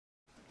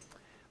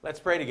Let's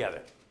pray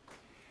together.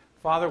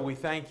 Father, we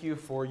thank you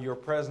for your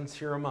presence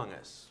here among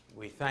us.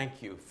 We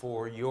thank you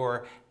for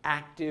your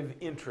active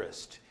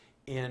interest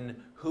in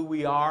who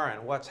we are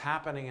and what's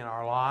happening in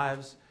our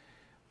lives,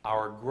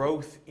 our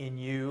growth in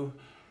you.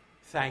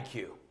 Thank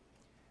you.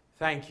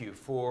 Thank you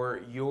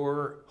for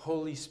your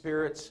Holy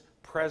Spirit's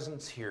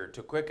presence here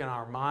to quicken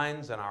our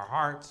minds and our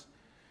hearts.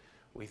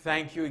 We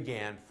thank you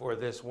again for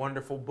this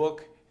wonderful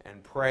book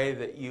and pray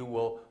that you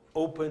will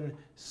open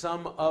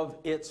some of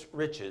its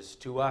riches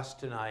to us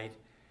tonight.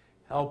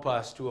 Help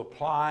us to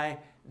apply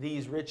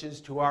these riches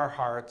to our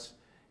hearts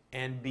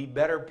and be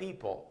better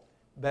people,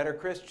 better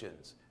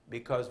Christians,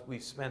 because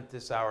we've spent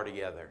this hour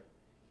together.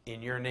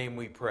 In your name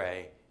we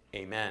pray,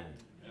 amen.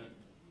 Amen.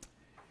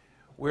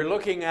 We're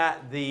looking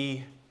at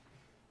the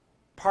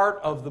part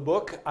of the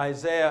book,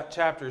 Isaiah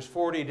chapters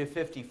 40 to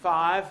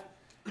 55.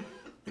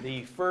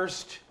 The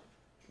first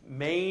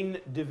main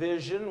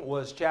division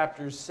was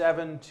chapters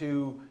 7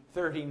 to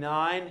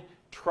 39,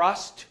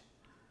 trust,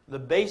 the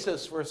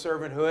basis for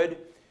servanthood.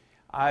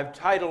 I've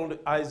titled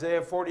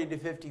Isaiah 40 to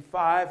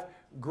 55,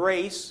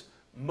 grace,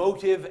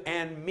 motive,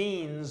 and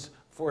means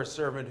for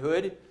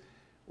servanthood.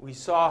 We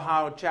saw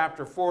how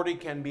chapter 40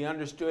 can be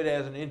understood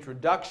as an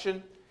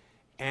introduction,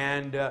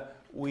 and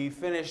we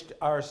finished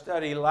our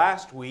study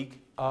last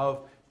week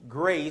of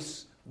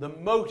grace, the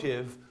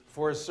motive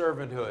for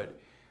servanthood.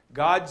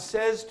 God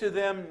says to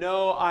them,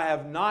 "No, I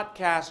have not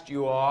cast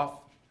you off.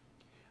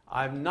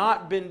 I've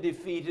not been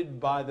defeated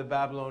by the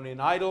Babylonian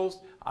idols.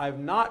 I've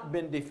not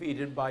been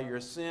defeated by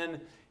your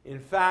sin. In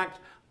fact,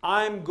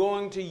 I'm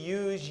going to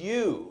use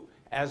you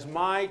as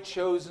my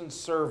chosen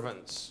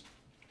servants,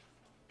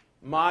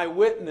 my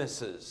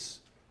witnesses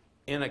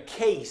in a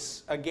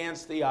case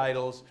against the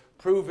idols,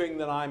 proving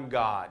that I'm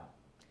God."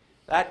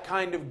 That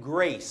kind of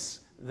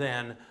grace,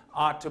 then,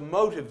 ought to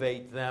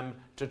motivate them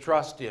to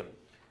trust Him.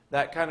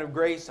 That kind of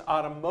grace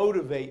ought to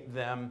motivate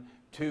them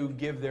to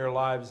give their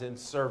lives in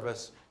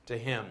service to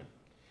Him.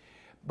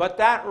 But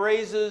that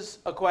raises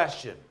a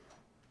question.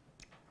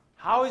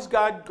 How is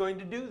God going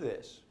to do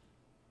this?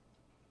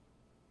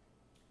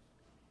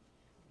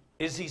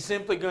 Is He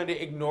simply going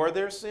to ignore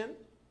their sin?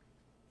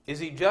 Is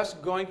He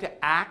just going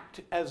to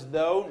act as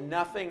though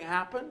nothing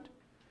happened?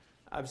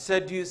 I've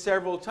said to you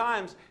several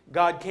times,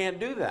 God can't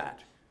do that.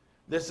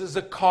 This is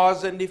a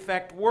cause and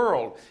effect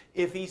world.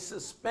 If He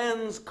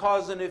suspends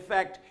cause and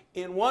effect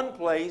in one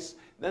place,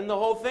 then the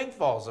whole thing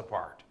falls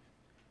apart.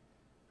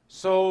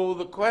 So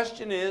the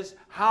question is,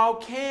 how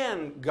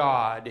can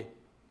God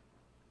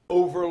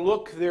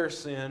overlook their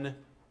sin,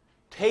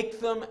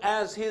 take them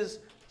as His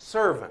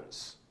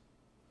servants?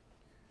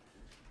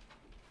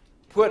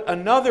 Put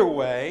another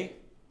way,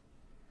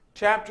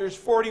 chapters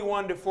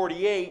 41 to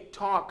 48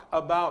 talk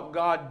about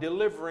God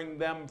delivering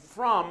them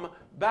from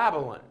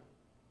Babylon.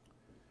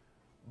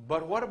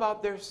 But what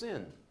about their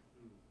sin?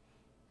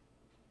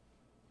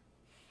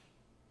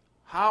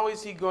 How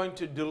is He going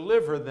to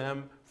deliver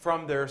them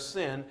from their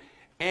sin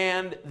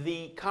and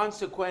the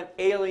consequent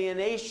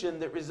alienation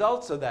that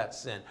results of that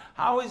sin?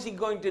 How is He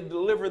going to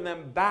deliver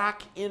them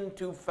back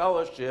into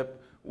fellowship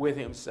with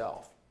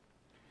Himself?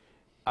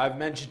 I've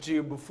mentioned to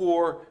you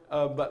before,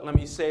 but let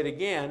me say it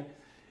again.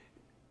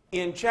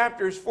 In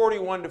chapters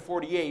 41 to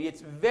 48,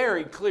 it's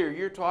very clear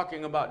you're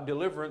talking about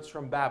deliverance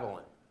from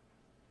Babylon.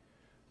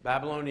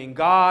 Babylonian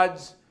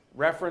gods,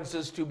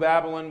 references to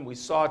Babylon. We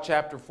saw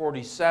chapter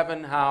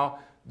 47, how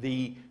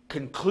the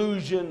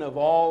conclusion of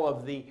all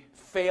of the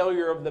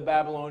failure of the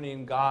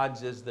Babylonian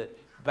gods is that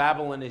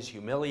Babylon is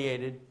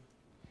humiliated.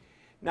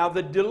 Now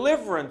the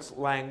deliverance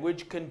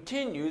language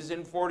continues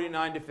in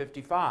 49 to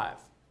 55.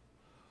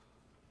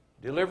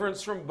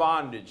 Deliverance from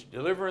bondage,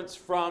 deliverance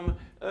from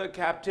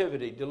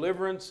captivity,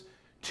 deliverance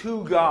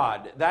to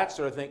God, that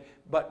sort of thing.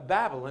 But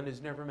Babylon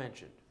is never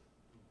mentioned.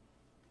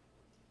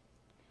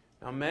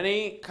 Now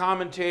many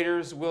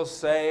commentators will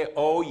say,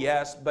 oh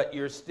yes, but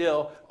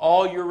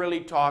all you're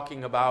really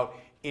talking about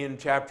in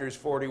chapters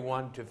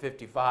 41 to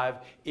 55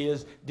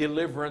 is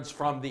deliverance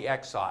from the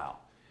exile.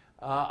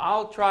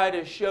 I'll try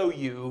to show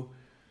you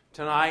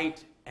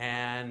tonight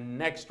and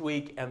next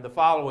week and the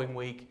following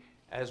week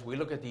as we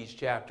look at these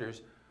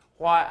chapters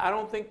why I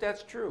don't think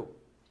that's true.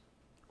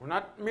 We're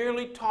not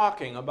merely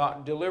talking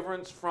about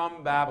deliverance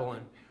from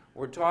Babylon.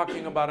 We're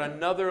talking about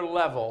another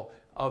level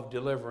of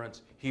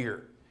deliverance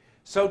here.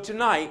 So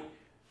tonight,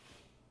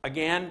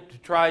 again, to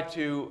try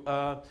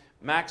to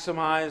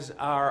maximize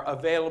our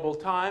available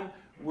time,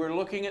 we're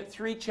looking at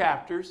 3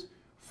 chapters,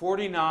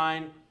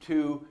 49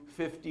 to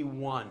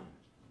 51.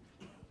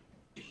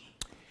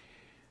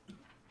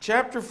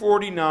 Chapter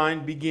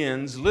 49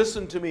 begins,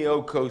 "Listen to me,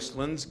 O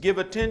coastlands, give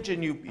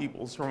attention, you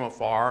peoples from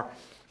afar.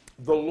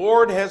 The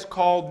Lord has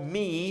called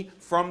me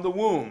from the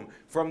womb.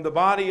 From the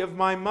body of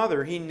my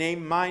mother He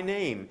named my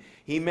name.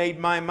 He made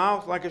my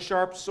mouth like a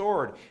sharp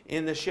sword.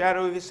 In the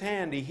shadow of His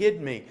hand He hid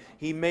me.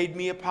 He made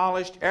me a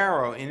polished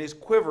arrow. In His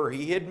quiver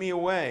He hid me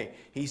away.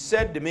 He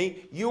said to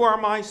me, you are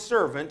my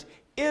servant,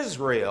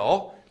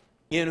 Israel,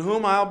 in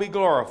whom I'll be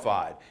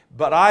glorified.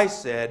 But I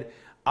said,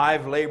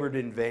 I've labored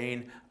in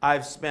vain.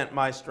 I've spent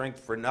my strength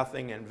for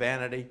nothing and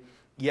vanity.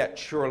 yet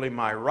surely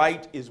my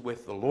right is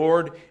with the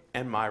Lord,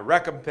 and my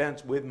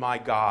recompense with my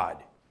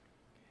God.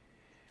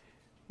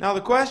 Now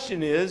the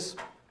question is,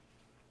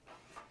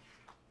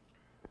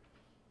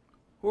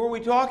 who are we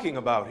talking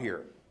about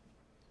here?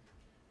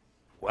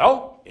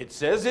 Well, it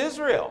says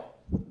Israel,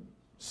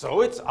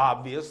 so it's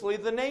obviously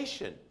the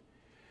nation.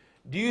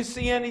 Do you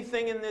see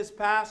anything in this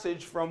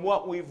passage from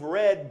what we've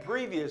read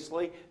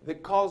previously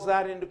that calls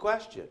that into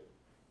question?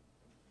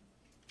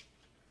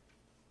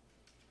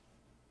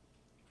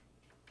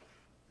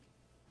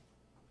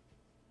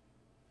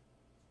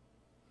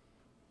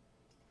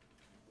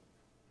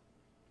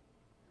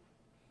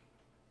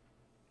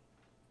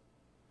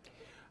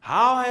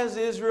 How has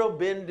Israel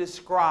been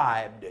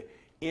described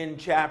in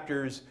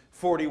chapters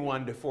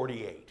 41 to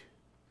 48?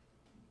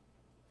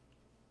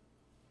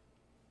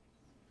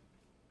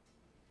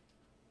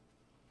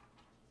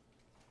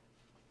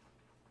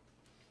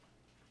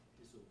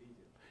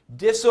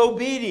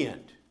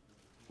 Disobedient.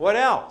 What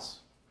else?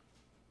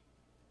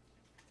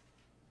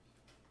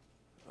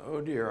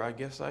 Oh dear, I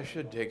guess I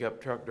should take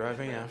up truck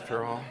driving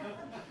after all.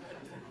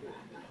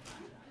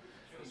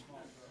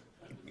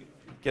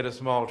 Get a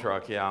small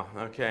truck, yeah,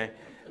 okay.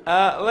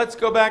 Let's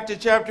go back to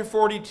chapter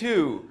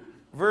 42,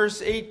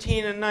 verse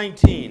 18 and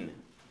 19.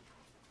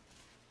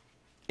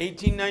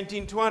 18,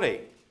 19, 20.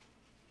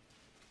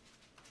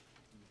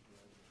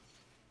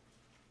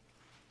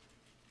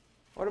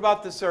 What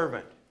about the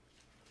servant?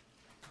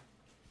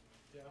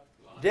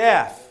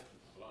 Deaf.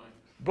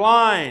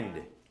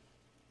 Blind.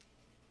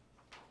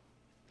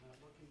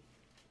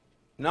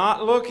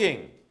 Not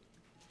looking.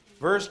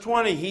 Verse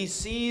 20, he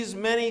sees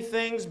many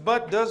things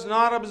but does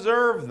not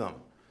observe them.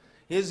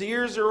 His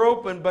ears are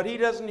open, but he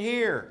doesn't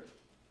hear.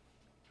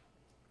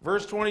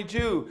 Verse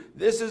 22,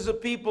 this is a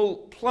people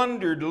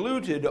plundered,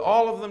 looted,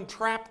 all of them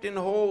trapped in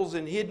holes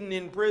and hidden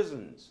in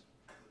prisons.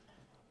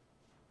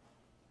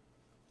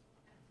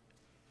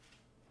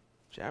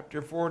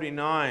 Chapter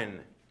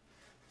 49,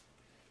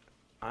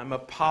 I'm a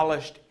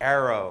polished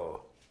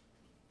arrow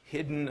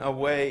hidden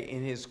away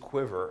in his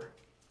quiver.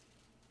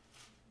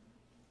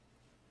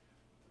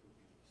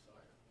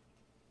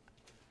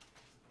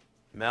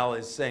 Mel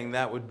is saying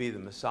that would be the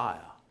Messiah.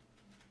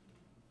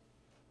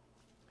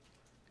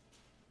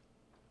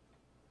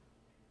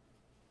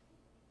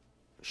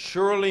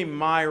 Surely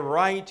my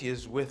right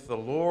is with the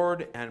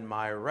Lord, and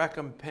my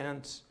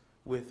recompense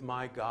with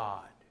my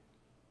God.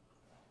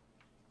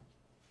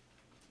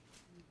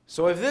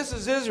 So if this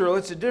is Israel,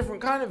 it's a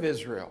different kind of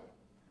Israel.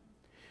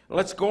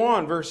 Let's go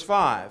on, verse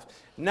 5.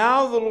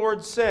 Now the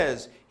Lord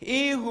says,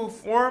 he who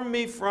formed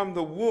me from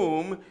the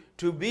womb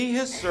to be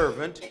his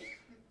servant,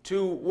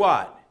 to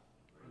what?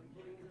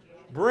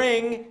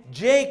 Bring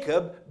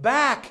Jacob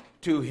back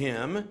to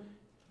him.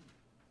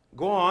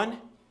 Go on.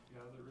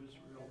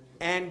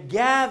 And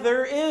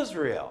gather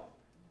Israel.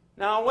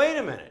 Now wait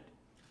a minute.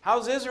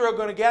 How's Israel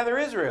going to gather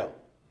Israel?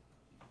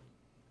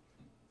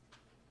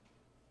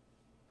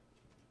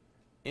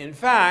 In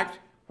fact,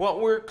 what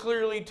we're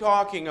clearly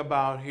talking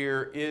about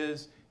here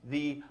is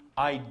the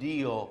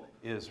ideal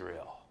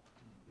Israel.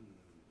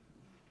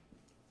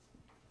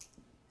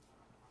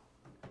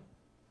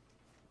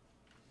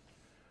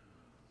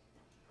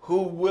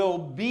 Who will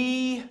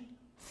be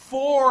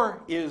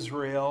for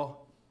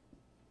Israel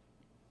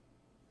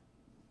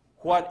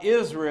what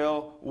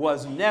Israel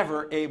was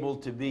never able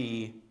to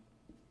be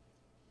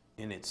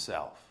in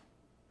itself.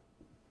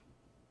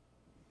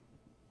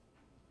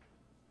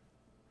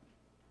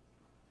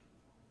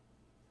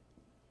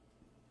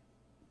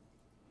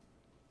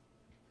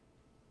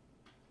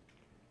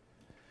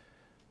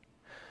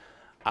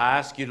 I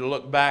ask you to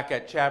look back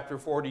at chapter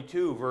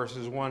 42,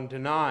 verses 1 to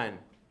 9.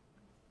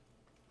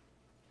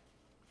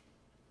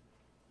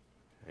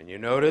 And you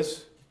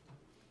notice,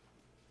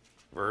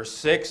 verse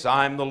 6,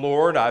 I am the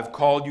Lord, I've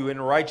called you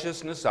in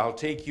righteousness, I'll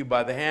take you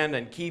by the hand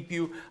and keep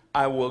you.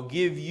 I will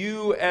give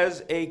you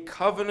as a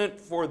covenant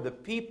for the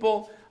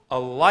people, a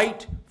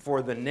light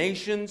for the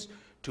nations,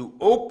 to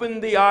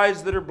open the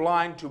eyes that are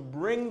blind, to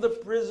bring the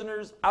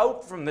prisoners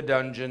out from the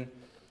dungeon,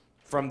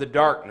 from the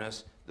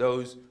darkness,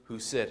 those who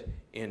sit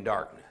in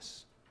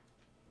darkness.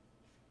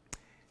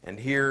 And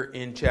here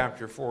in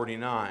chapter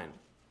 49,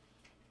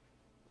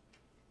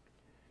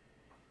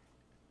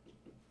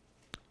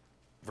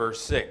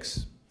 verse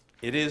 6,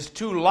 it is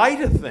too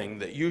light a thing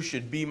that you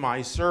should be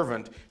my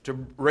servant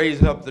to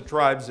raise up the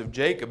tribes of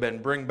Jacob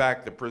and bring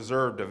back the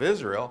preserved of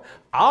Israel.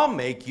 I'll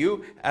make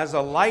you as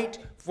a light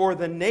for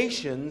the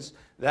nations,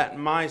 that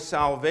my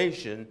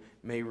salvation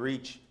may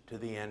reach to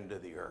the end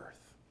of the earth.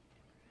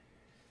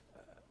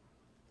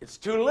 It's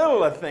too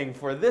little a thing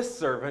for this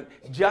servant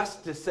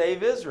just to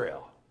save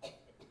Israel.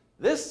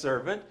 This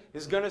servant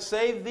is going to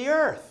save the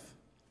earth.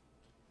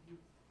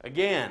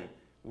 Again,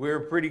 we're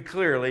pretty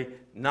clearly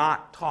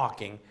not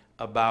talking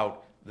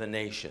about the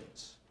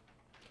nations.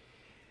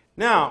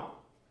 Now,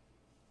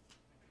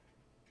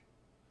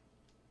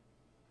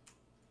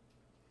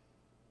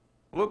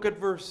 look at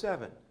verse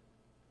 7.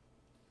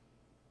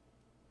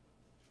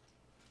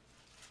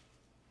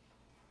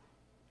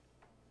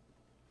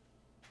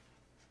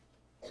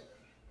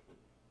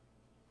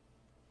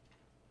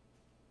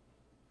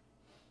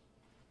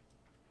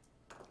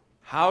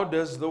 How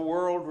does the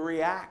world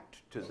react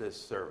to this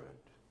servant?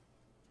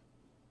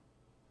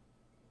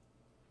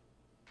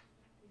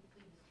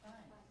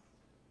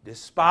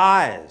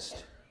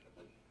 Despised,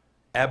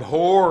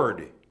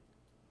 abhorred.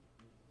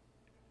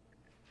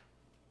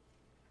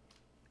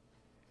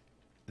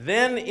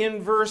 Then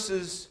in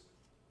verses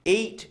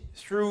 8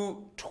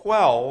 through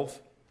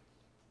 12,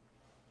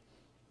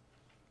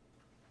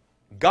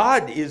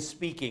 God is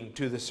speaking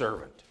to the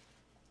servant.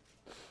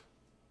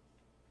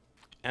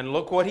 And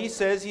look what he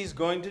says he's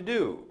going to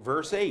do.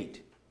 Verse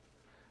 8.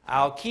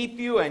 I'll keep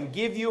you and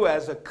give you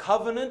as a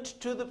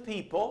covenant to the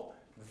people.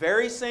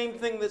 Very same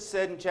thing that's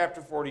said in chapter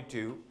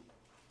 42.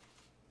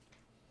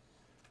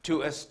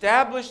 To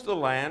establish the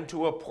land,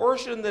 to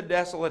apportion the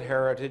desolate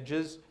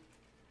heritages.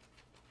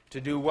 To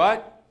do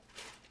what?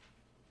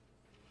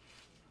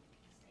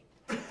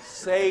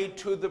 Say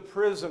to the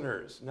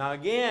prisoners. Now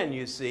again,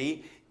 you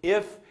see,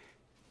 if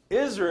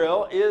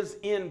Israel is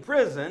in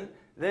prison,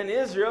 then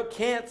Israel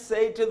can't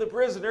say to the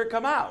prisoner,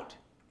 come out.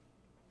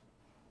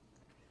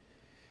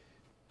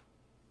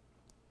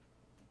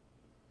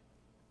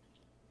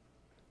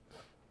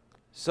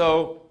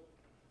 So,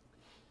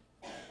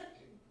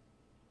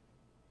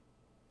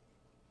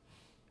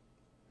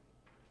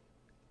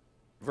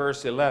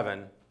 verse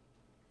 11,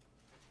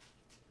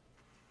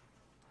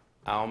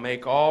 I'll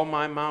make all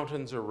my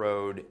mountains a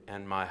road,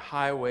 and my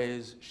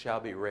highways shall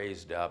be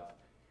raised up.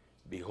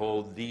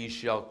 Behold, these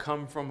shall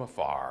come from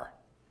afar,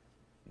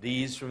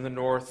 these from the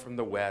north, from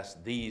the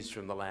west, these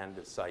from the land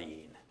of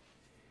Syene.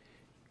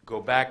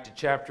 Go back to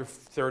chapter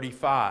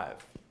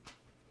 35.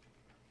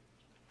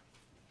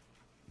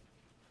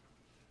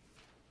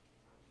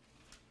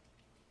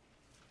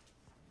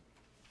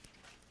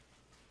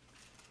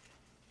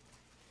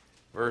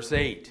 Verse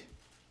 8.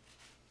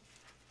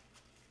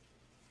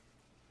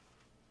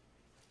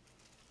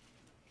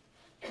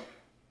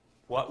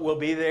 What will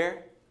be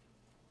there?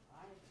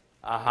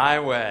 A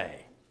highway.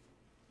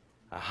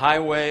 A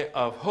highway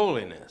of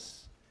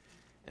holiness.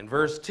 And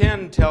verse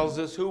 10 tells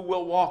us who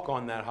will walk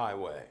on that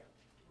highway.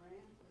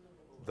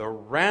 The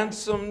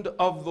ransomed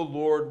of the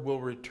Lord will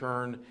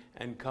return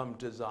and come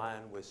to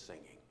Zion with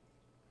singing.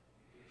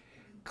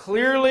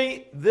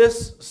 Clearly,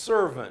 this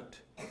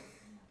servant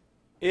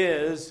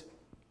is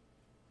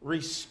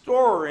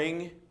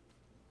restoring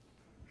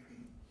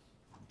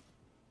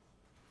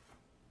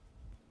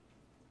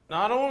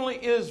not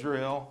only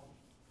Israel,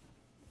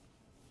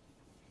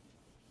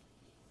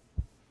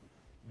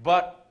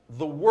 but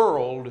the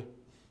world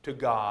to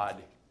God.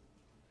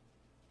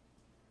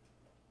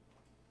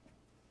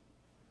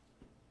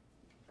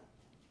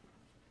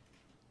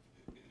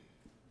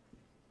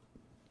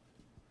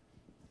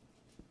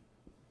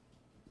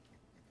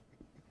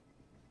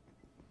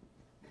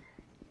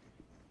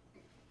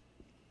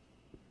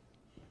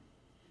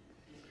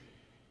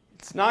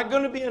 It's not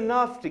going to be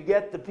enough to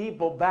get the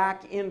people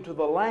back into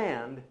the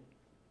land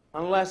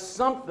unless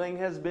something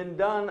has been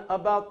done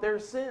about their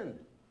sin.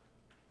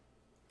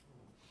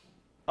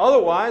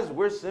 Otherwise,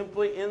 we're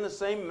simply in the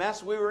same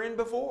mess we were in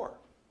before,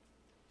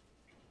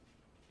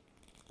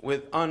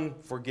 with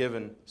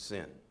unforgiven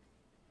sin.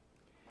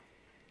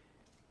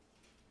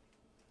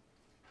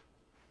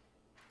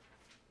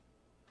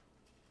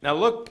 Now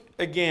look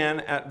again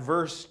at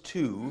verse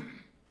 2.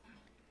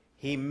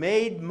 He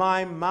made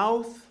my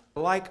mouth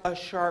like a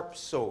sharp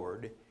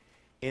sword.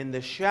 In the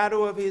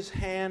shadow of his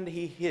hand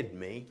he hid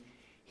me.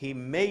 He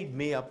made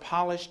me a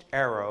polished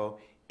arrow.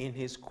 In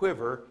his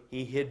quiver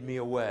he hid me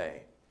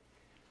away.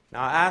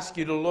 Now I ask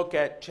you to look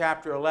at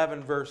chapter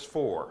 11, verse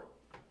 4.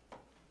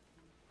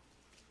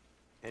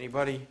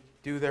 Anybody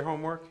do their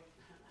homework?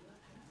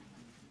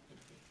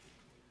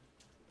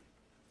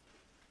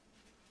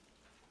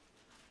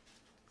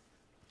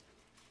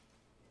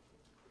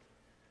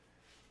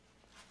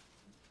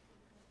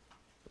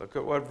 Look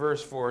at what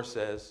verse 4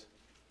 says.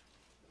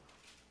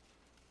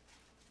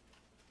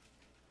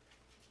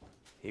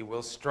 He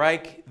will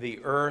strike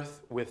the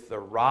earth with the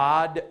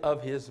rod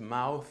of his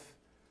mouth.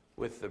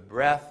 With the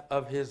breath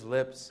of his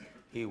lips,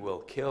 he will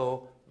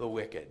kill the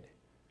wicked.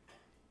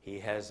 He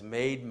has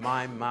made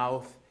my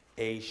mouth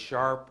a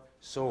sharp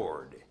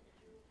sword.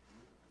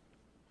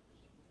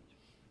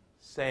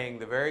 Saying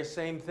the very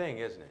same thing,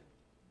 isn't it?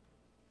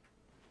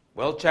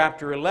 Well,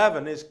 chapter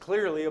 11 is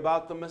clearly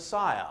about the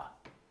Messiah.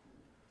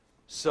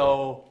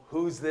 So,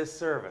 who's this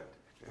servant?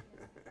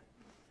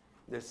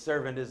 This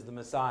servant is the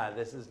Messiah.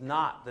 This is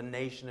not the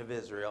nation of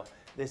Israel.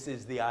 This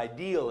is the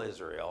ideal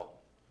Israel,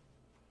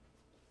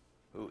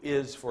 who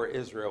is for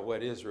Israel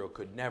what Israel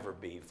could never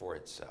be for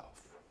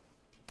itself.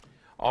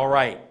 All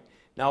right.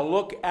 Now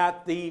look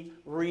at the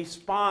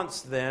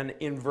response then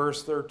in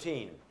verse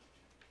 13.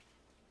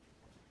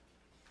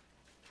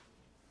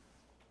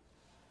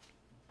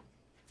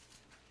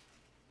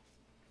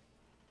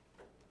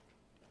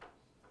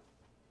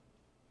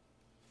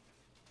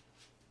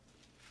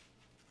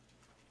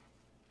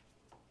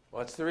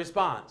 What's the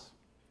response?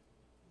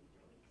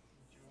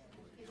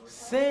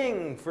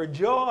 Sing for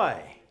joy.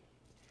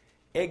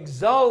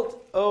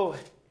 Exult, oh,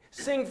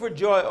 Sing for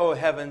joy, O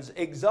heavens,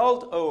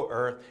 exult, O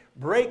earth,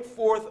 break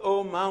forth,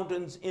 O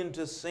mountains,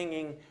 into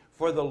singing,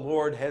 for the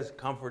Lord has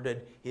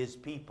comforted his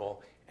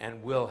people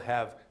and will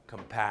have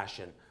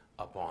compassion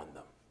upon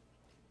them.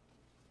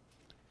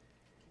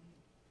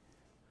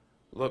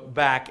 Look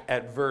back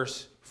at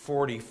verse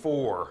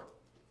 44,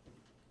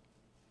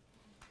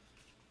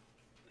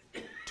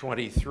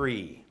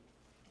 23.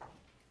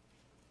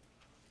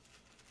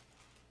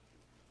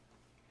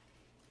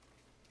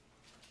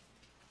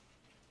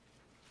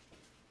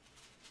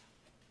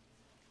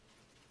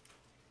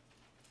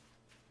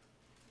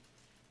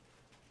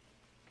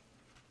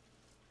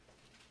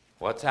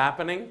 What's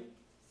happening?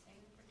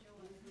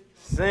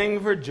 Sing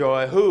for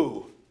joy.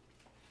 Who?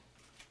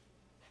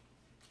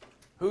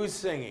 Who's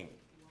singing?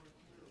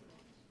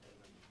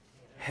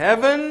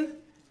 Heaven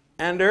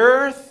and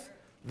earth,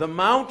 the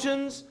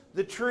mountains,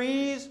 the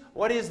trees.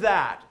 What is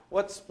that?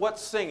 What's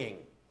singing?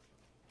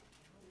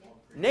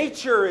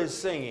 Nature is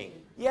singing.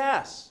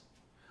 Yes.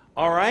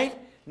 All right.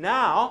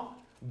 Now,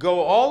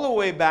 go all the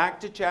way back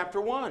to chapter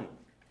 1.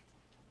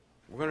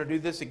 We're going to do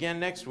this again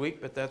next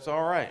week, but that's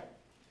all right.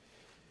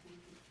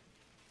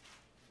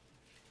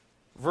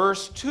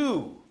 Verse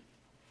 2.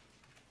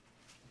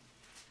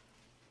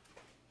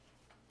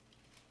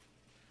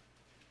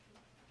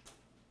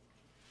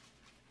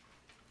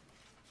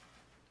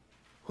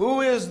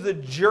 Who is the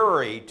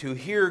jury to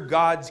hear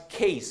God's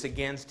case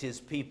against his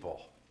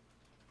people?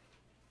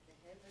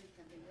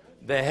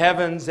 The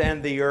heavens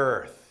and the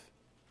earth.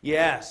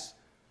 Yes,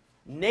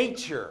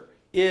 nature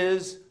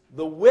is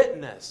the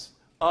witness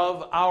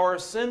of our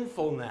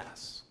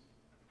sinfulness.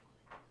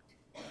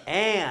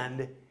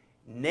 And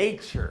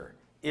nature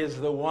is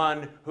the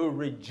one who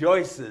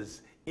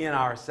rejoices in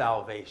our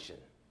salvation.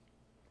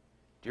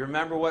 Do you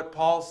remember what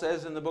Paul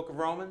says in the book of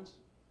Romans?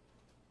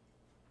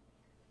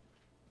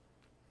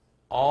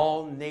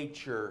 All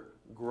nature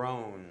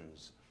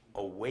groans,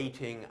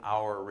 awaiting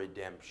our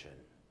redemption.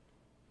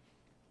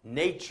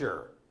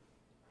 Nature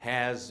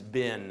has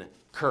been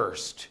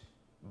cursed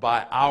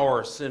by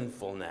our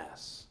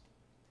sinfulness.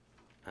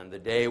 And the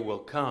day will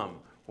come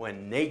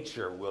when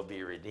nature will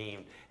be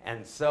redeemed.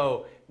 And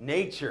so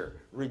nature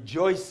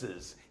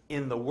rejoices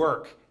in the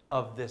work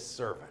of this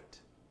servant.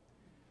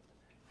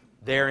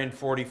 There in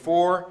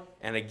 44,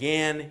 and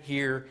again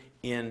here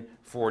in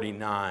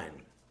 49.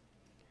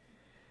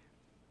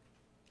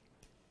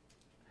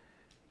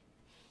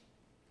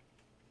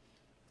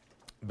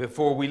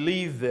 Before we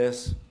leave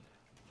this,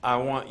 I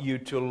want you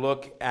to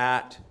look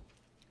at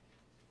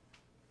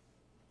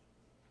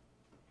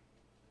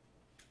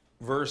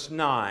verse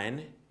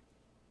 9.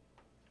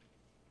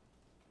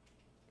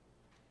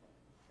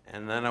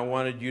 And then I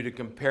wanted you to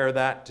compare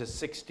that to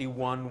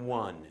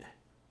 61:1.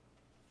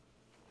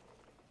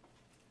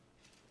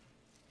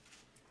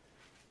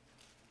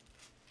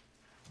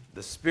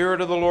 The Spirit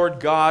of the Lord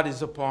God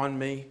is upon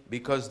me,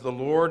 because the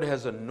Lord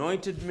has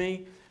anointed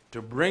me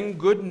to bring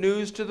good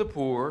news to the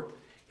poor.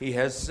 He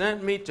has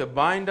sent me to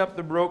bind up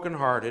the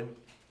brokenhearted,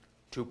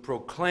 to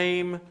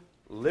proclaim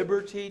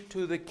liberty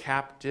to the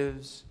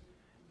captives,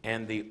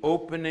 and the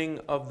opening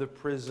of the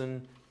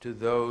prison to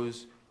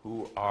those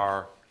who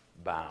are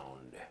bound.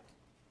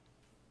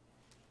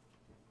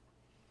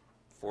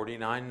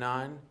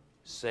 49:9,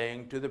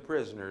 saying to the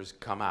prisoners,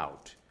 come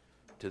out.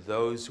 To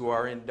those who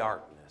are in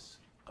darkness,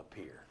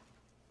 appear.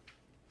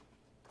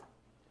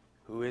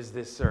 Who is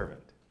this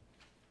servant?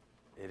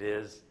 It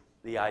is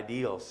the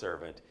ideal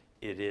servant.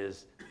 It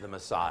is the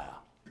Messiah.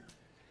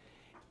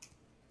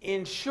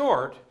 In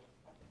short,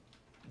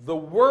 the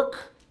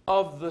work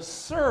of the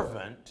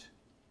servant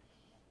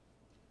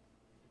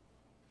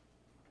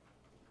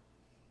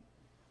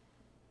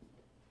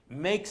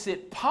makes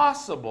it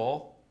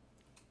possible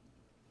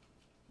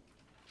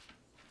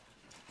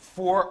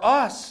for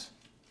us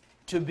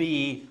to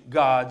be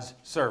God's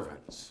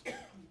servants.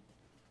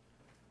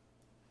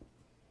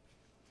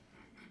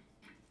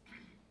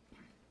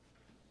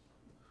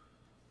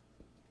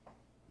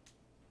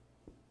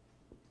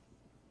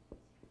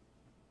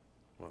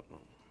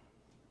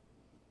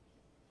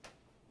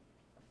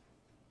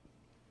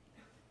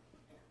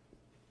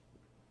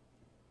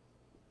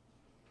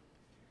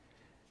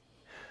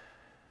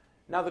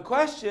 Now the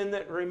question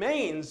that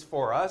remains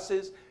for us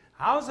is,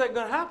 how is that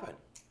going to happen?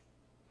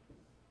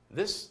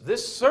 This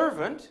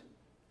servant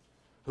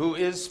who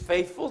is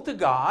faithful to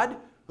God,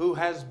 who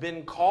has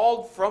been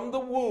called from the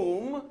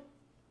womb,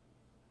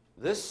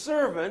 this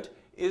servant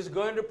is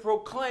going to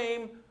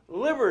proclaim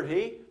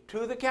liberty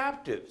to the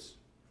captives.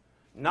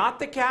 Not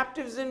the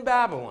captives in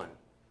Babylon,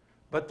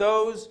 but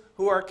those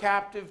who are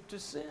captive to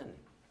sin.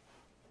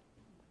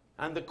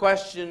 And the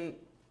question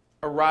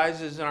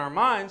arises in our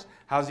minds,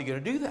 how's he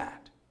going to do that?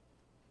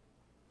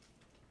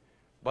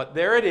 But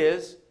there it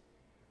is.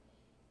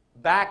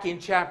 Back in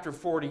chapter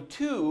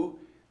 42,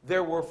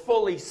 there were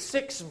fully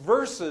 6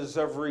 verses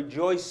of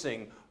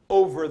rejoicing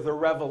over the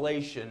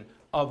revelation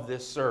of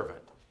this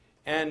servant.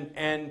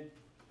 And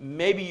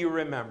maybe you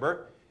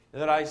remember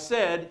that I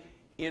said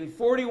in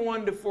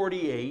 41 to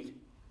 48,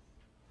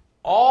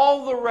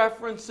 all the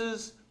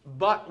references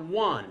but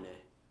one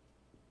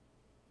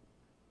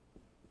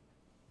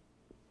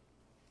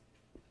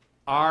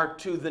are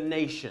to the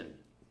nation.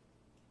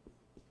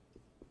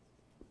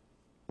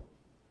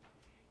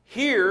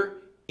 Here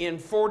in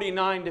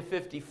 49 to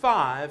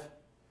 55,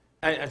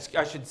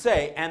 I should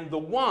say, and the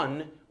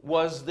one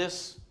was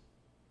this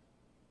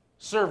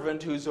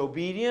servant who's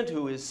obedient,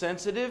 who is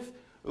sensitive,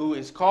 who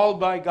is called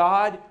by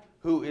God,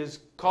 who is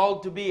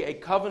called to be a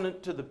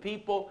covenant to the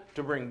people,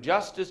 to bring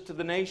justice to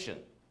the nation.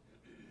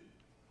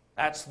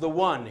 That's the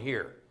one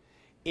here.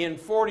 In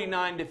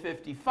 49 to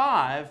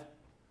 55,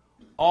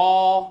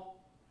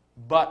 all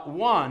but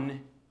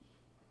one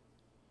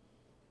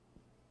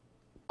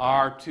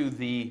are to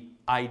the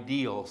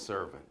ideal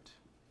servant.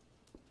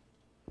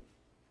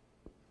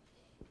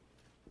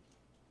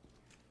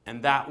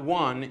 And that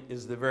one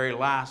is the very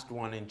last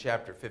one in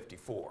chapter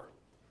 54.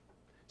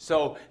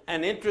 So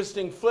an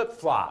interesting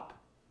flip-flop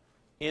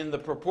in the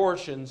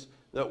proportions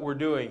that we're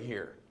doing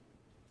here.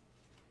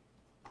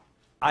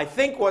 I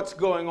think what's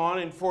going on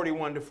in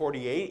 41 to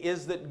 48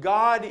 is that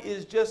God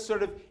is just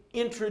sort of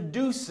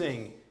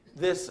introducing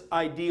this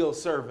ideal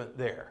servant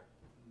there.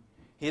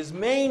 His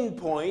main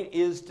point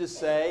is to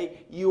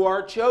say, you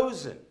are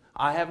chosen.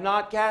 I have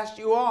not cast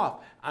you off.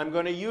 I'm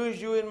going to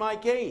use you in my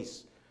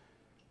case.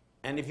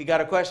 And if you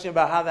got a question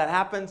about how that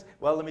happens,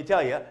 well, let me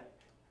tell you,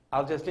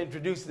 I'll just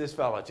introduce this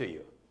fellow to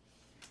you.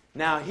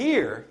 Now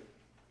here,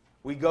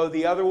 we go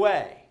the other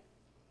way.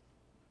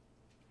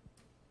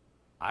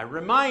 I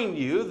remind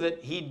you that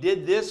he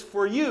did this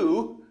for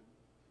you,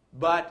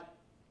 but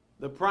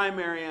the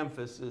primary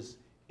emphasis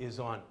is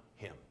on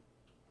him.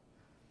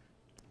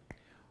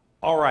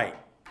 All right.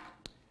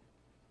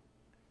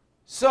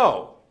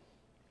 So,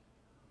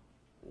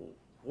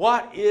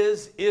 what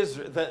is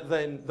Israel?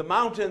 The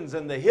mountains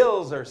and the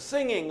hills are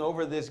singing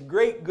over this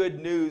great good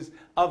news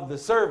of the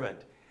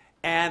servant.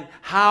 And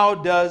how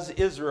does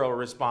Israel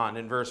respond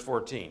in verse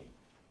 14?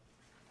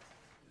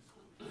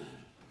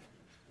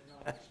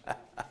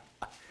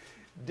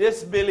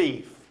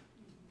 Disbelief.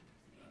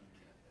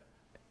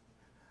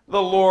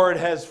 The Lord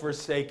has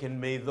forsaken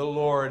me. The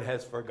Lord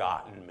has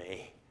forgotten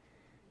me.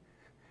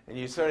 And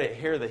you sort of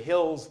hear the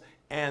hills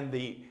and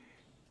the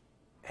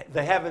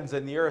heavens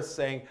and the earth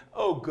saying,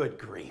 oh, good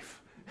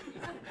grief.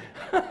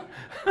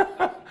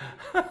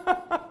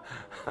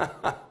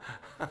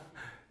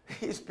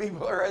 These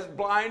people are as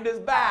blind as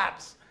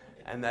bats.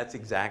 And that's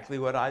exactly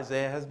what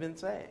Isaiah has been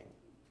saying.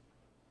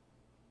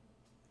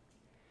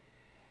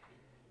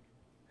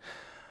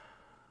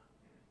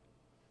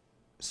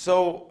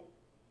 So,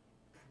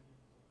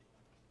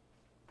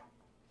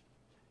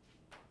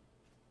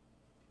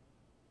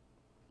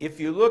 if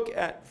you look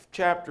at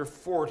chapter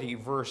 40,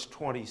 verse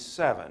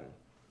 27,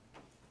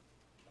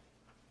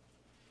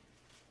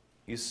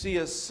 you see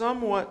a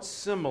somewhat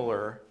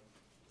similar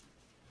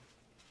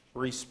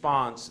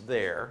response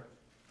there.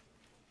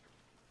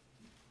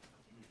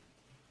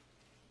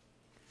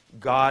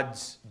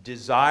 God's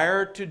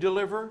desire to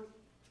deliver,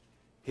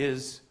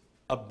 His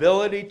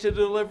ability to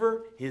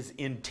deliver, His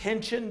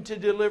intention to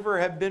deliver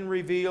have been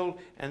revealed,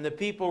 and the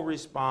people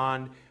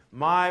respond,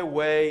 my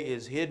way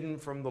is hidden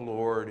from the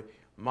Lord,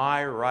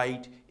 my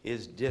right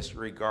is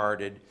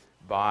disregarded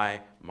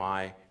by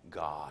my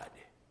God.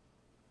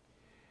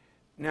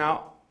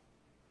 Now,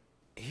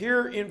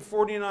 here in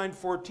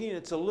 49:14,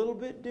 it's a little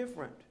bit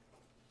different.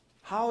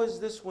 How is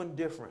this one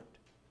different?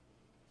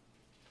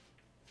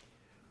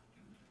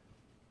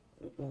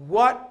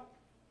 What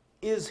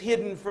is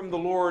hidden from the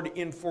Lord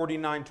in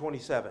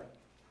 49:27?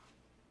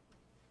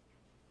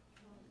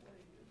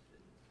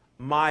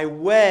 My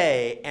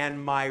way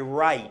and my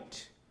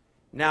right.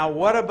 Now,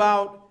 what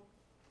about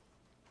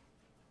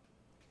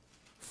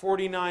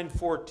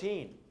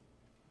 49:14?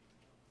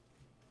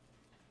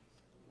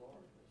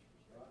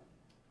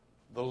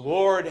 The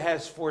Lord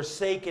has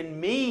forsaken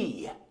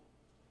me.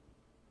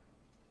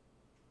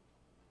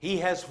 He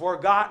has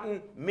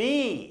forgotten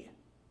me.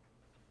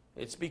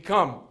 It's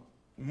become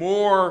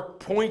more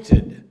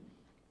pointed.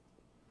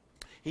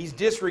 He's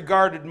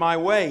disregarded my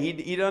way.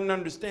 He doesn't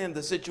understand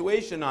the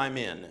situation I'm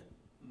in.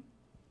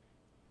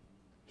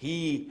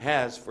 He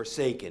has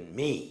forsaken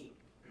me.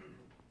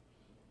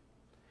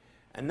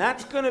 And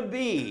that's going to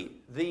be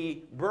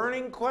the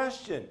burning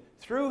question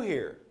through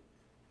here.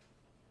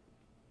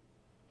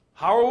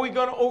 How are we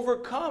going to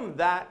overcome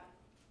that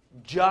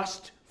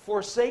just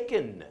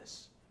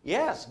forsakenness?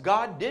 Yes,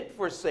 God did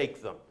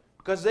forsake them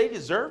because they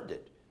deserved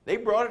it. They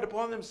brought it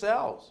upon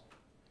themselves.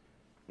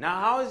 Now,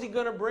 how is He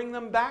going to bring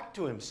them back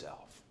to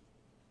Himself?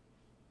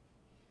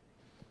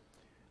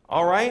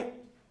 All right?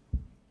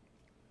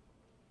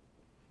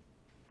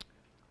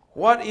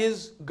 What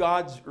is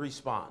God's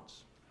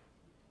response?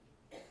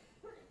 I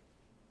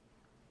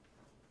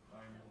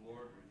am the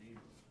Lord Redeemer.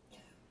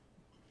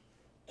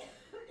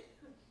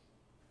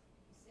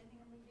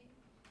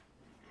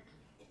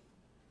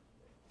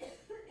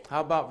 How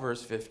about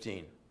verse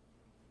 15?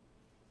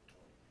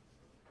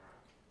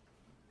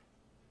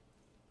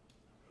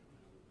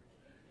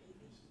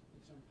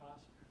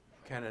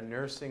 Can a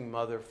nursing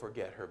mother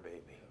forget her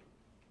baby?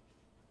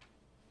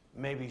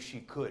 Maybe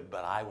she could,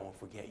 but I won't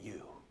forget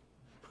you.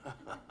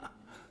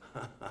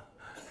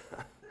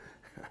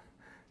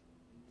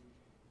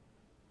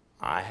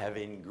 I have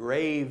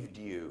engraved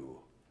you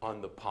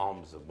on the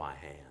palms of my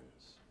hands.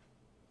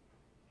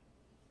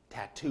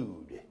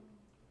 Tattooed.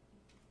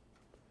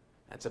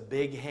 That's a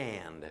big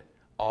hand.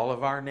 All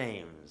of our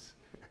names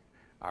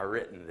are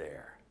written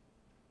there.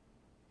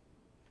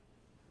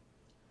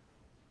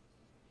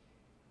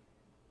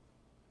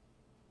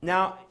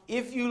 Now,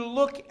 if you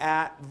look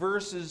at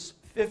verses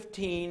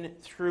 15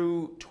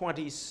 through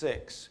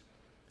 26,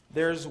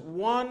 there's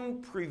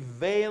one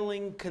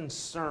prevailing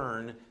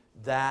concern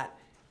that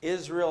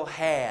Israel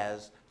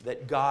has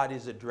that God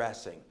is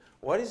addressing.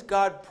 What is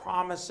God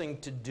promising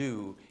to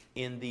do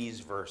in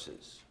these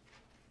verses?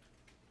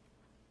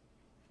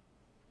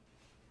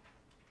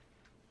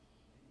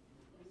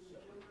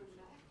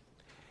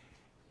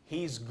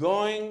 He's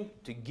going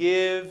to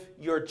give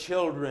your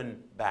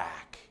children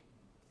back.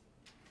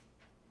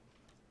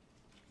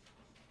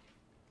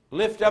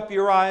 Lift up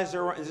your eyes,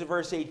 this is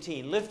verse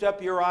 18. Lift up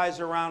your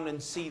eyes around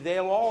and see.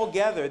 They'll all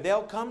gather.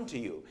 They'll come to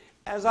you.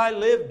 As I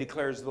live,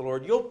 declares the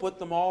Lord, you'll put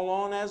them all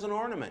on as an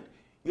ornament.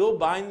 You'll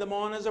bind them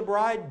on as a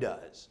bride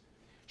does.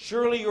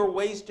 Surely your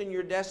waste and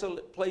your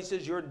desolate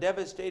places, your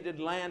devastated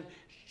land,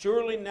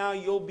 surely now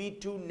you'll be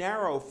too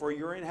narrow for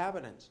your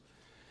inhabitants.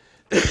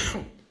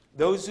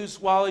 Those who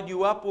swallowed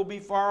you up will be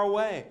far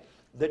away.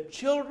 The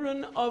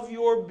children of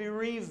your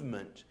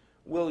bereavement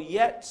will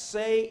yet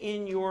say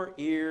in your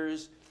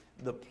ears,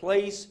 the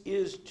place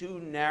is too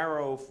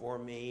narrow for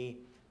me.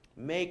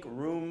 Make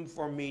room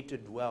for me to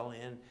dwell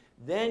in.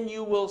 Then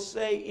you will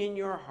say in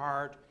your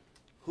heart,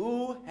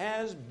 who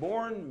has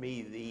borne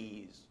me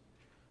these?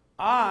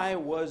 I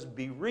was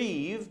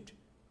bereaved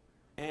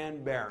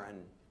and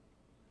barren,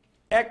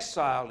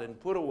 exiled and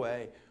put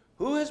away.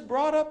 Who has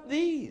brought up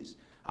these?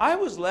 I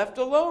was left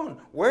alone.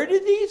 Where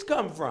did these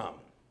come from?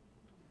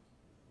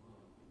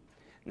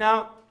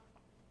 Now,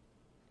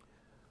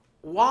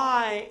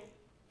 why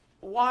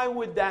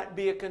would that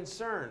be a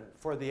concern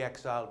for the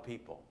exiled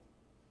people?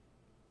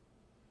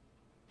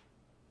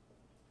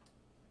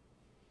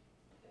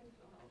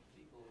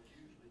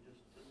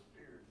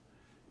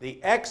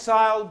 The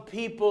exiled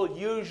people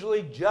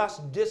usually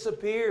just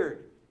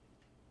disappeared.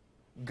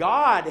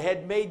 God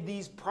had made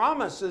these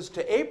promises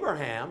to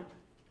Abraham,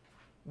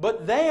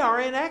 but they are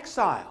in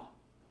exile.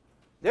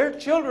 Their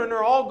children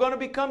are all going to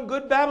become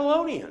good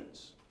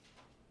Babylonians.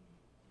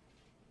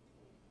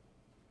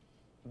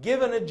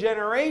 Given a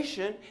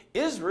generation,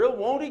 Israel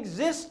won't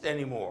exist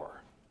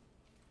anymore.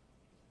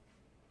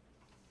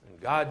 And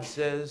God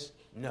says,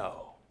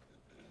 no.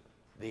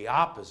 The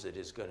opposite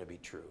is going to be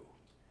true.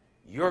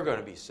 You're going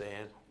to be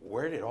saying,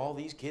 where did all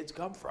these kids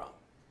come from?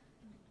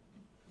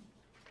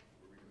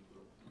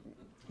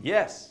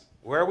 Yes,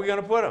 where are we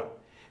going to put them?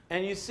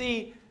 And you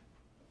see,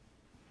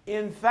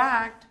 in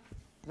fact,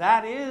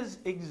 that is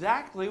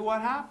exactly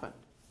what happened.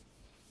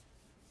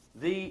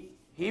 The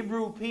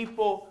Hebrew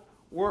people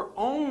were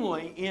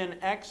only in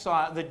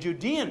exile, the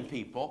Judean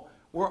people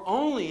were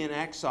only in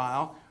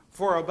exile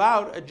for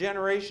about a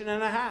generation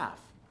and a half,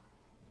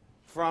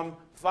 from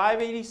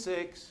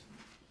 586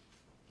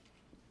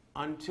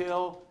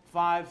 until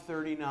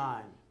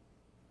 539.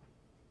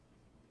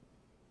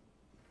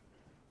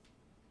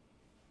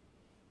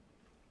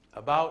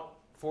 About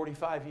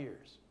 45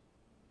 years.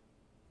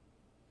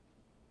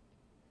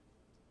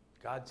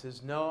 God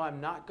says, no, I'm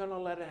not going to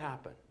let it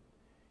happen.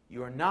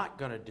 You are not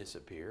going to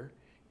disappear.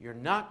 You're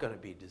not going to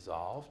be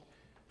dissolved.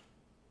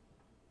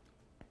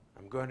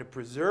 I'm going to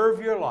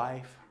preserve your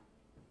life.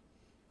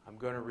 I'm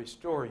going to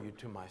restore you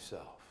to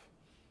myself.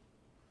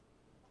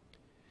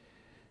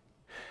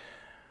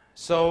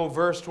 So,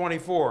 verse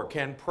 24,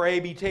 can prey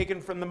be taken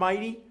from the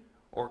mighty,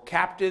 or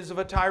captives of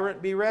a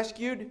tyrant be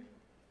rescued?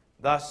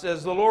 Thus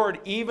says the Lord,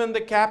 even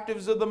the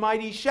captives of the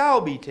mighty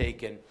shall be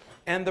taken,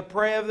 and the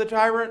prey of the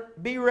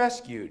tyrant be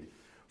rescued.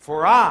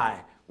 For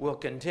I will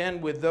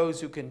contend with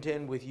those who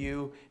contend with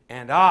you,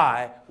 and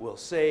I will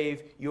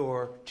save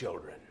your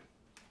children.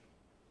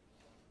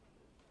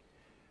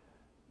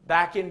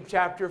 Back in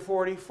chapter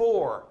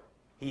 44,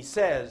 he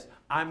says,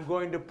 I'm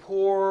going to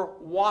pour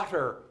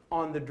water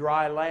on the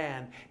dry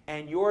land,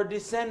 and your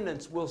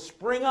descendants will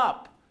spring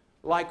up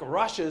like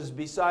rushes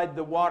beside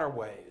the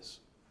waterways.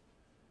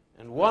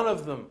 And one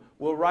of them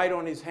will write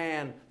on his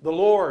hand, the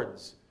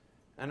Lord's.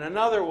 And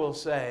another will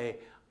say,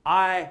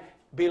 I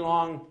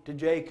belong to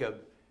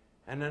Jacob.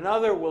 And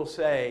another will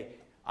say,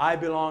 I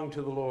belong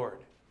to the Lord.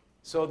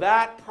 So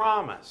that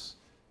promise,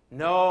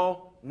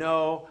 no,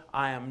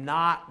 I am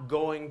not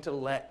going to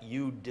let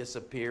you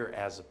disappear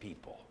as a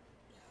people.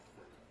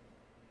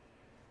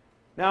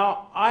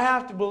 Now, I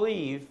have to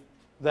believe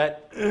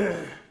that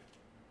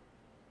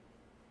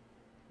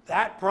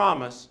that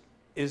promise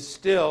is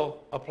still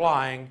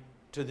applying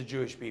to the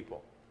Jewish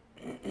people.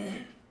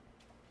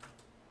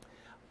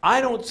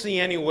 I don't see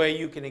any way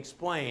you can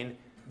explain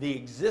the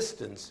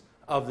existence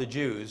of the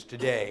Jews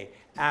today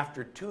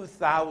after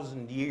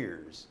 2,000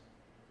 years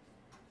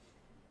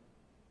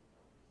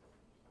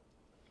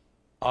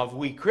of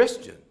we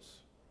Christians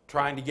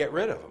trying to get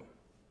rid of them.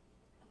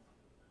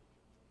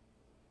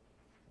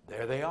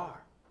 There they are.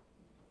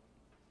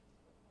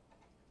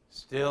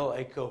 Still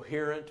a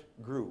coherent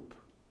group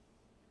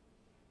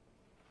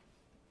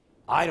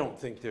I don't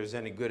think there's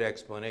any good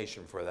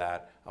explanation for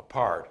that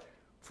apart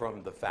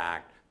from the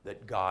fact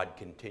that God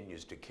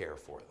continues to care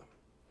for them.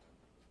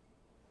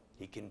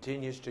 He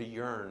continues to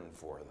yearn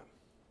for them,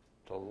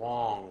 to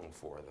long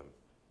for them,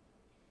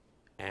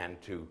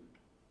 and to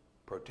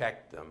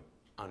protect them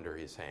under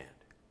his hand.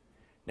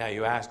 Now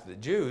you ask the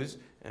Jews,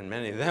 and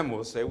many of them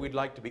will say, we'd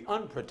like to be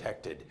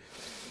unprotected,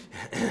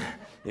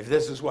 if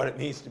this is what it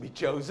means to be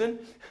chosen.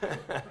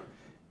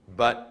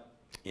 But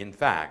in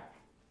fact,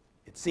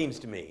 it seems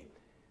to me,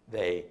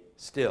 they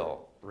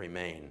still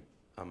remain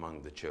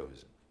among the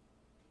chosen.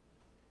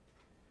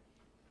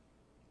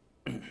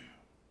 Still,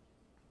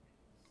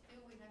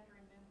 we have to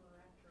remember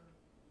after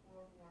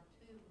World War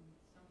II, when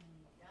so many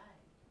died,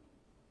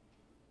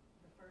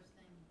 the first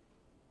thing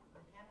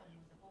that happened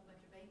was a whole bunch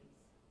of babies.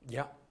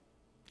 Yeah,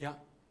 yeah.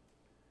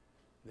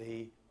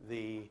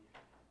 The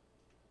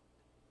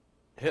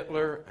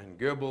Hitler and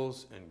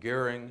Goebbels and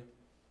Goering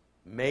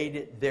made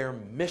it their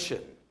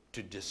mission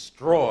to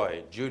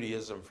destroy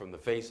Judaism from the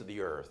face of the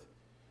earth.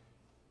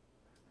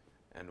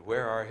 And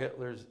where are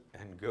Hitlers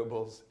and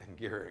Goebbels and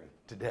Goering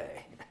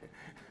today?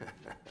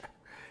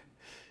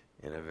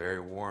 In a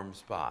very warm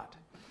spot.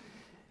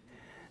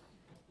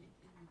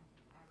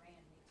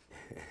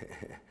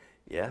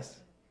 Yes?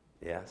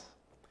 Yes?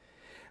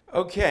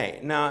 Okay,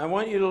 now I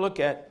want you to look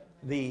at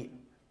the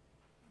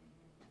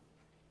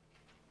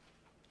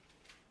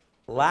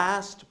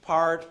last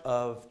part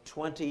of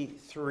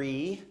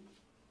 23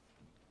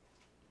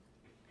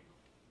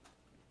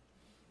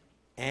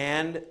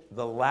 and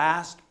the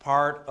last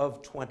part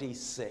of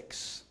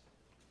 26.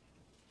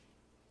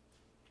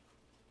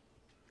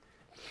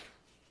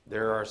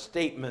 There are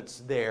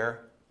statements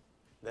there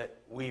that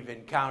we've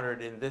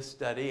encountered in this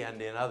study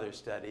and in other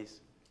studies.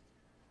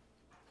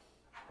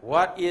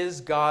 What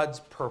is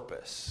God's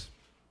purpose?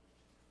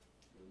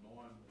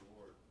 Knowing the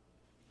Lord.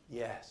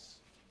 Yes.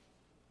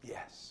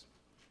 Yes.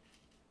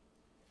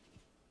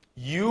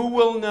 You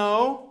will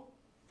know,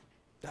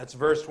 that's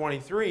verse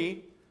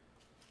 23.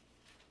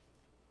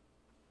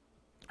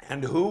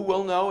 And who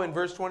will know in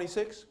verse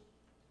 26?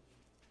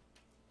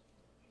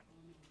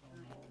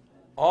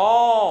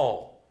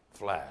 All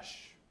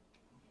flesh,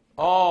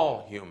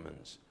 all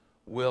humans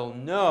will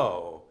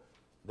know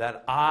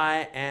that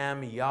I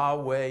am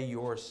Yahweh,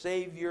 your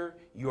Savior,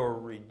 your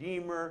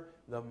Redeemer,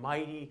 the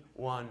Mighty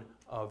One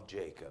of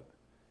Jacob.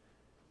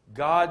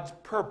 God's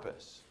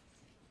purpose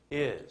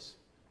is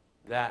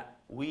that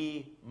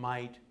we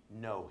might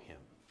know him.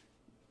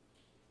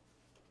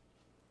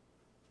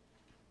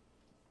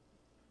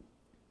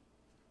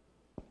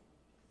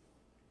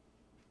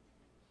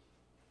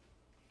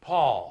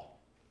 Paul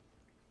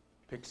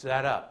picks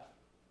that up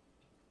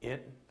in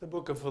the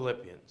book of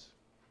Philippians.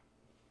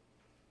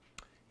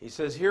 He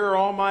says, here are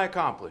all my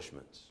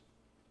accomplishments.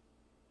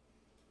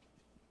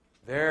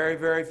 Very,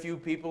 very few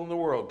people in the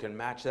world can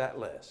match that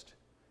list.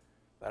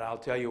 But I'll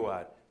tell you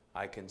what,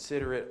 I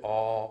consider it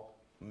all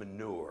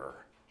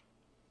manure.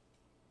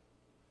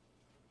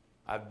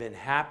 I've been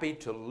happy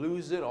to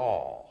lose it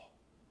all,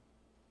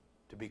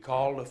 to be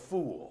called a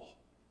fool,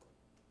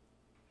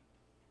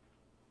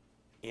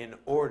 in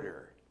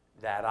order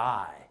that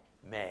I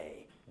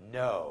may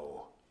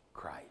know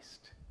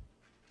Christ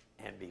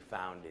and be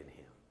found in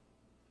him.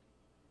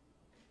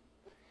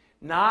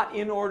 Not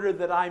in order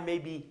that I may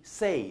be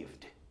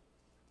saved.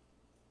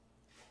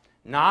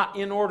 Not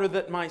in order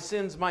that my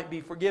sins might be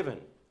forgiven.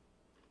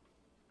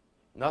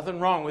 Nothing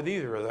wrong with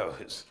either of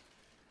those.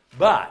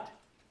 But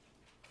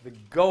the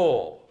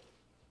goal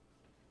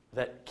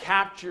that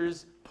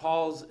captures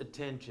Paul's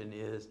attention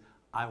is,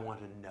 I want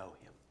to know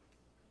him.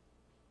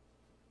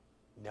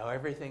 Know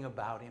everything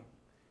about him.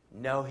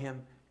 Know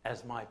him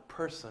as my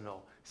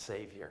personal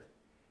Savior.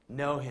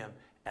 Know him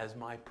as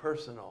my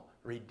personal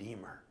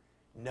Redeemer.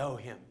 Know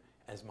him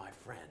as my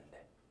friend.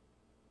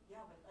 Yeah,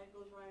 but that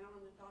goes right on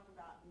to talk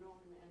about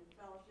knowing and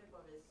fellowship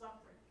of his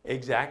suffering.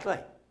 Exactly.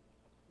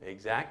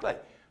 Exactly.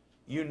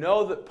 You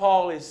know that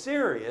Paul is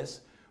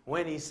serious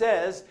when he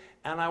says,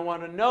 and I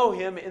want to know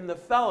him in the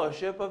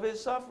fellowship of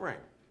his suffering.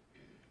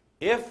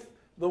 If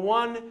the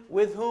one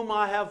with whom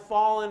I have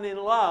fallen in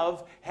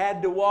love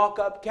had to walk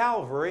up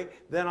Calvary,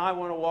 then I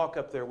want to walk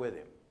up there with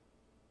him.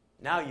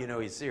 Now you know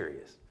he's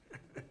serious.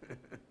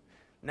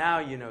 Now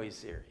you know he's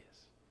serious.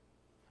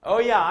 Oh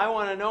yeah, I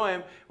want to know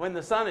him when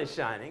the sun is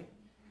shining.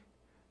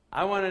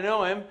 I want to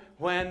know him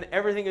when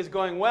everything is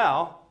going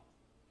well.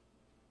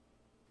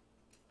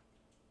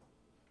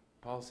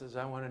 Paul says,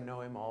 I want to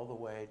know him all the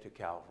way to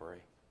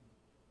Calvary.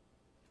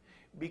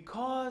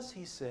 Because,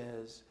 he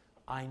says,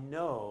 I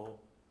know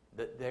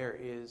that there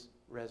is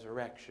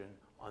resurrection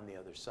on the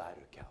other side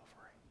of Calvary.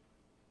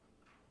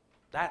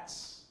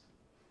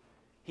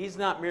 He's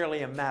not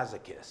merely a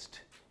masochist.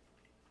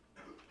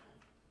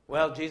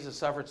 Well, Jesus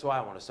suffered, so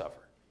I want to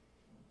suffer.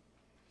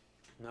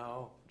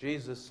 No,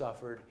 Jesus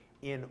suffered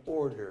in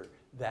order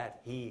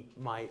that he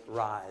might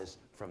rise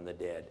from the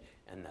dead,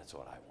 and that's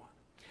what I want.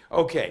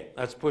 Okay,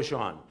 let's push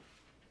on.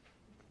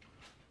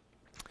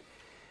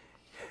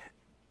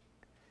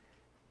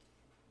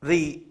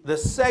 the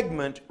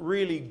segment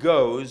really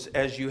goes,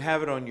 as you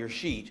have it on your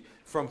sheet,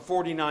 from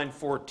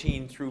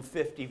 49:14 through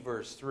 50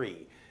 verse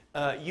 3.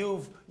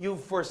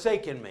 You've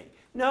forsaken me.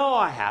 No,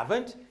 I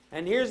haven't.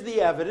 And here's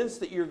the evidence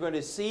that you're going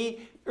to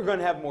see. You're going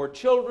to have more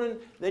children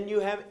than you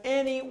have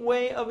any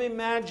way of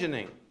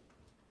imagining.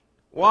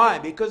 Why?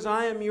 Because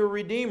I am your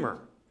Redeemer.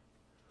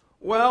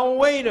 Well,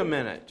 wait a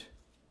minute.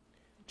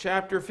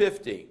 Chapter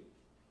 50,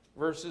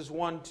 verses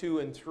 1, 2,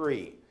 and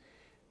 3.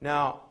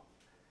 Now,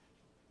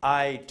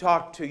 I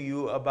talked to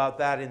you about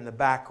that in the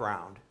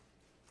background.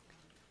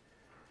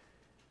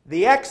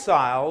 The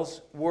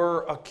exiles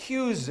were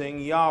accusing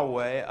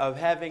Yahweh of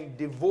having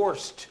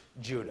divorced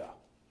Judah.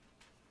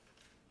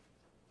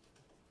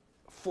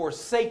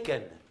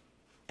 Forsaken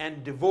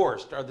and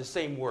divorced are the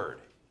same word.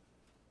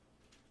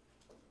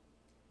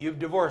 You've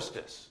divorced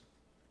us.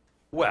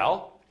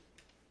 Well,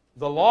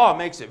 the law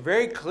makes it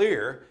very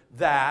clear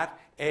that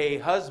a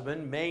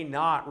husband may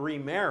not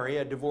remarry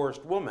a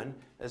divorced woman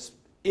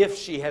if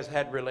she has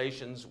had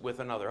relations with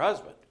another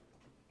husband.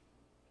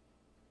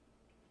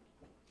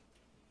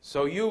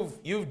 So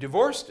you've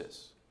divorced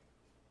us.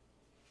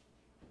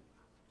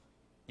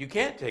 You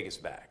can't take us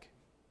back.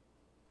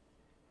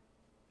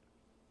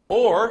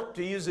 Or,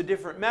 to use a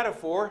different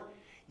metaphor,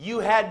 you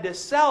had to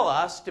sell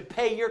us to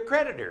pay your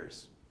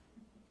creditors.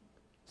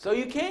 So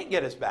you can't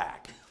get us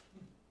back.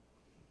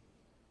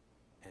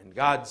 And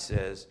God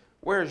says,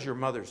 where's your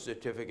mother's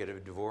certificate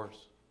of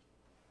divorce?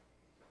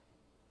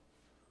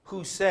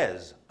 Who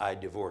says I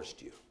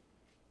divorced you?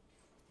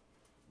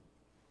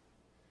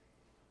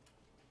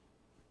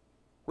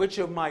 Which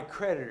of my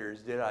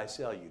creditors did I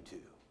sell you to?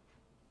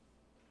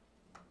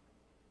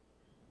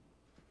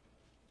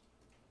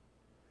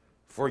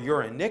 For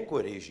your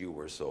iniquities you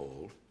were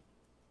sold.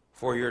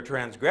 For your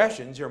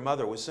transgressions your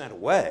mother was sent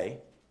away.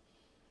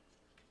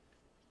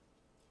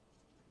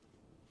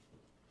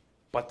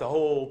 But the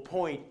whole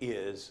point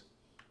is,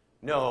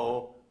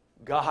 no,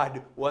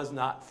 God was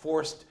not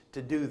forced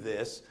to do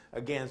this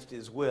against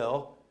his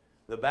will.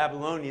 The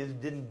Babylonians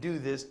didn't do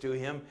this to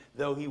him,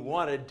 though he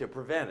wanted to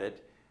prevent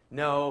it.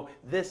 No,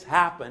 this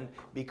happened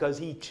because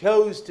he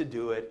chose to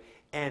do it,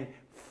 and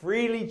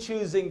freely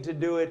choosing to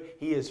do it,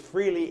 he is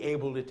freely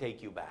able to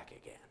take you back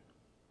again.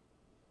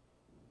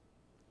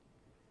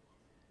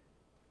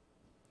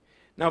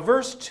 Now,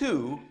 verse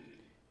 2,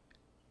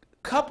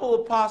 a couple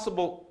of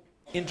possible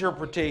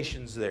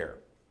interpretations there.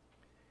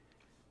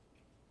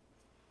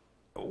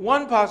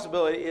 One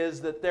possibility is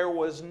that there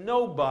was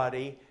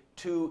nobody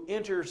to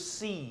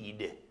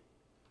intercede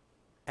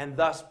and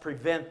thus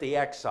prevent the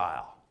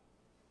exile.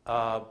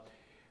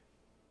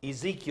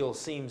 Ezekiel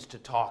seems to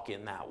talk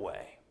in that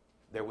way.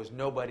 There was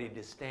nobody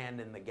to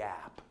stand in the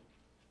gap.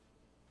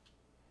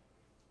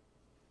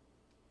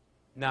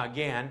 Now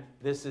again,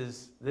 this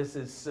is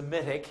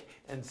Semitic,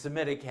 and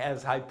Semitic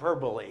has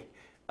hyperbole.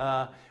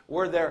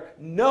 Were there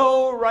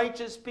no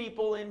righteous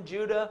people in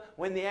Judah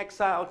when the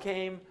exile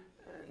came?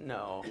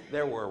 No,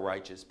 there were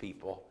righteous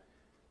people,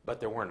 but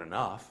there weren't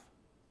enough.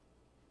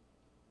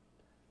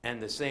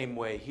 And the same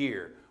way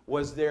here.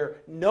 Was there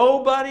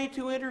nobody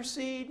to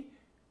intercede?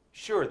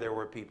 Sure, there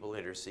were people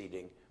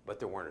interceding, but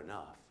there weren't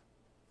enough.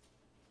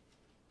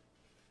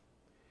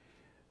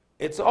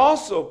 It's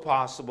also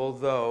possible,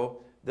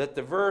 though, that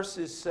the verse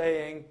is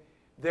saying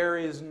there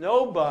is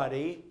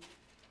nobody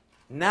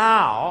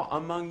now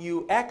among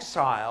you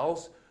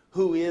exiles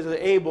who is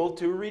able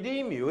to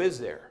redeem you, is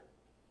there?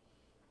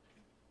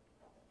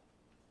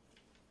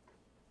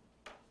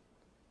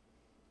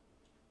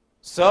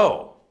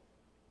 So,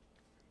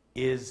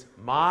 is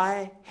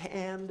my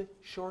hand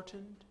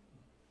shortened?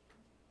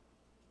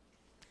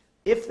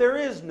 If there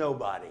is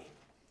nobody,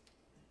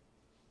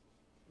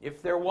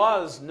 if there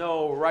was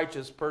no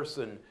righteous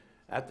person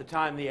at the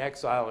time the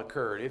exile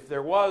occurred, if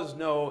there was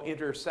no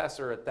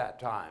intercessor at that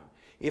time,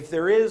 if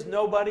there is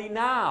nobody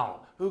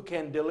now who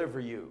can deliver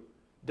you,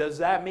 does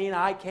that mean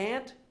I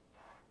can't?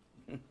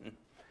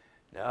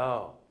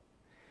 No.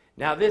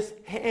 Now this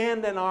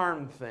hand and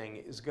arm thing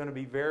is going to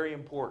be very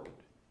important.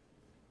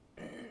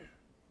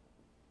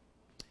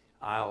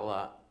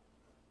 I'll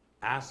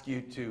ask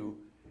you to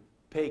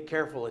pay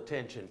careful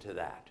attention to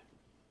that.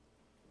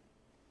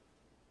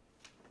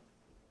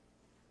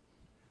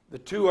 The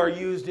two are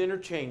used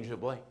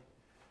interchangeably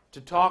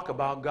to talk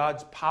about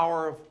God's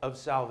power of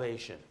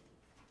salvation.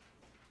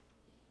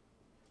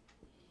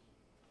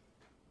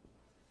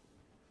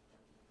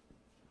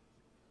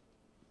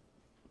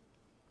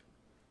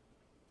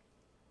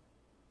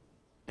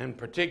 And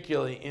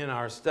particularly in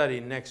our study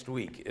next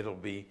week, it'll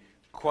be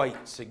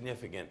quite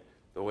significant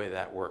the way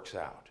that works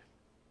out.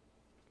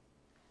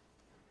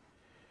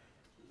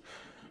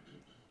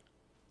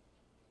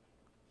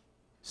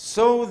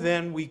 So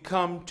then we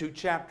come to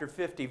chapter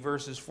 50,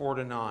 verses 4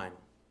 to 9.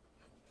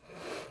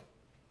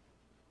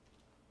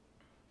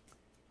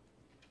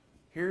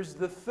 Here's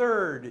the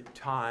third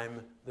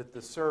time that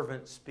the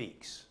servant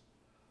speaks.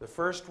 The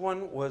first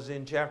one was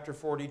in chapter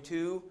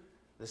 42.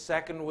 The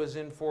second was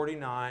in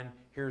 49.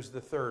 Here's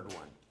the third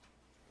one.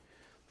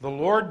 The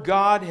Lord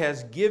God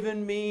has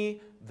given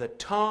me the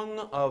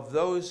tongue of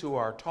those who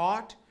are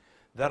taught,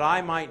 that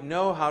I might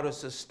know how to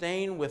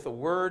sustain with a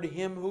word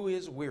him who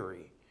is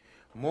weary.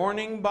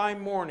 Morning by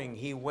morning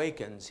he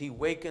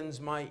wakens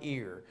my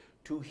ear,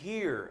 to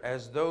hear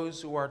as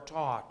those who are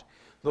taught.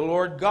 The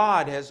Lord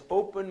God has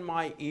opened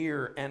my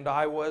ear, and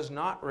I was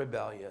not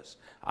rebellious.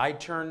 I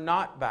turned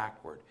not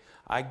backward.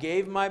 I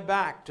gave my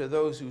back to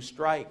those who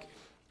strike,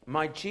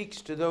 my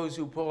cheeks to those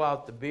who pull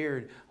out the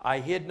beard. I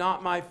hid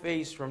not my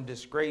face from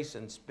disgrace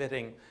and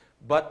spitting,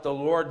 but the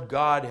Lord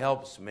God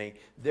helps me.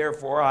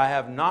 Therefore I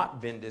have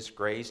not been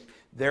disgraced.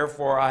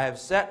 Therefore I have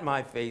set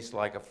my face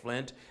like a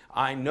flint.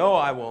 I know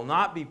I will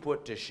not be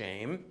put to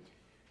shame.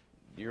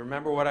 Do you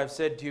remember what I've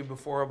said to you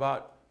before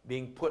about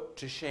being put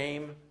to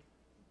shame?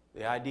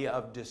 The idea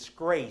of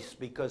disgrace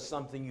because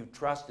something you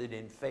trusted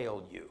in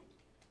failed you.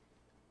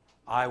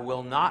 I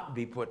will not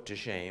be put to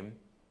shame.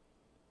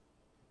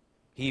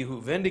 He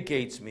who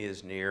vindicates me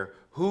is near.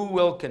 Who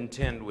will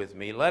contend with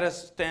me? Let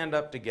us stand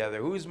up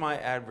together. Who is my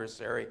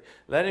adversary?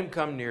 Let him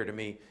come near to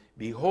me.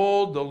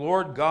 Behold, the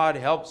Lord God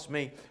helps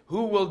me.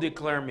 Who will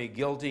declare me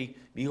guilty?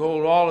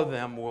 Behold, all of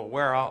them will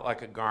wear out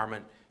like a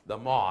garment. The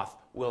moth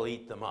will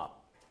eat them up.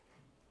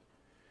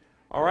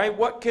 All right,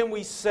 what can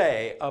we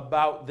say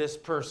about this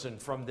person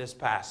from this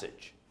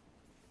passage?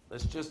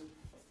 Let's just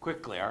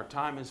quickly, our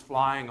time is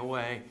flying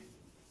away.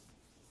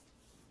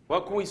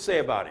 What can we say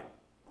about him?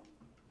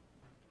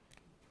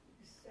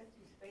 He sets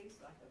his face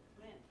like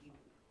a flint.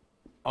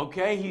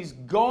 Okay, he's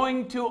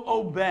going to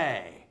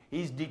obey.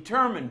 He's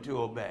determined to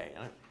obey.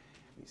 Let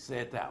me say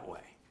it that way.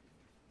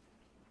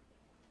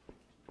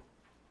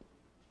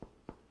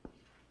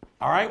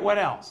 All right, what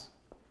else?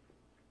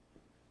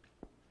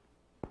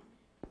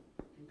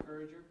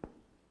 Encourager.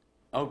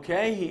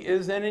 Okay, he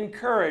is an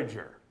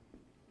encourager.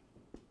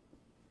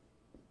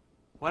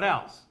 What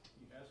else?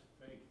 He has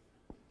faith.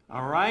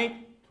 All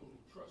right? Total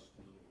trust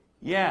in the Lord.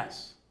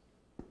 Yes.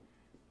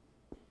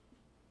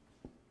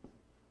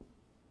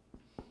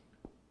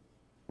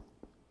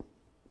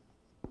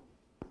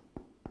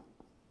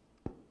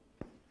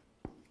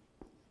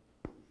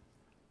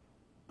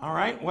 All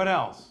right, what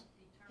else?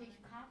 He's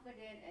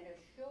confident and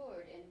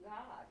assured in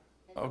God.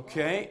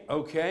 Okay,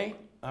 okay,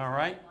 all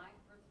right.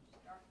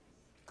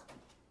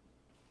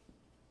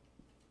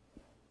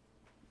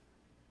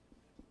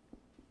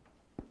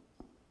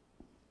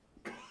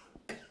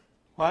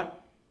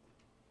 What?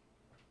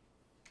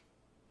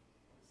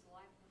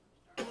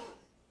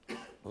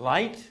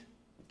 Light,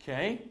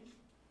 okay.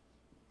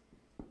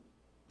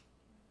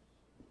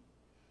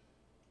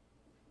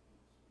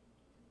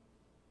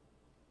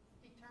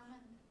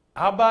 Determined.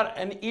 How about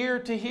an ear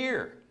to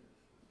hear?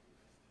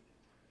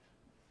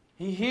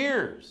 He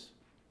hears,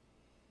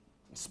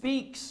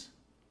 speaks.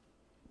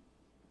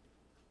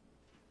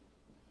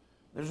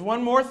 There's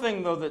one more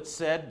thing, though, that's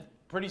said,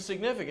 pretty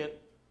significant.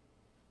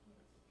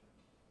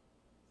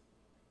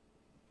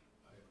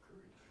 I have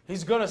courage.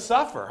 He's going to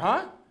suffer,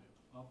 huh?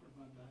 Offered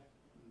my back.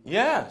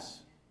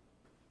 Yes.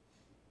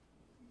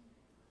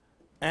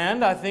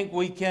 And I think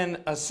we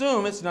can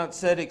assume, it's not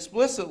said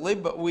explicitly,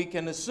 but we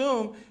can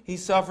assume he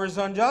suffers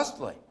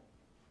unjustly.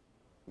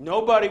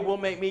 Nobody will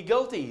make me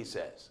guilty, he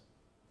says.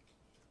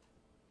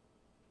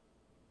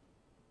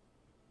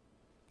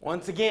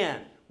 Once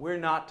again, we're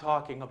not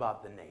talking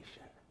about the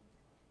nation.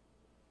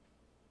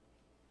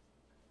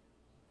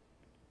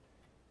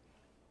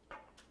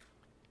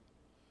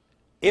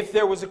 If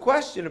there was a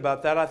question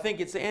about that, I think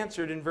it's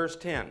answered in verse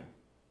 10.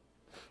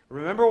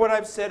 Remember what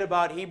I've said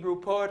about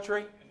Hebrew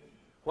poetry?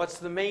 What's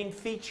the main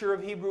feature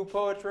of Hebrew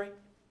poetry?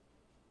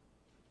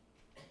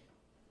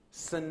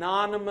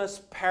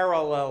 Synonymous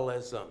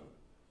parallelism.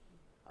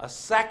 A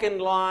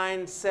second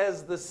line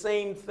says the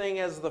same thing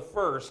as the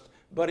first,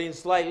 but in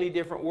slightly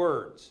different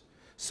words.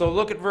 So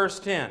look at verse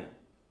 10.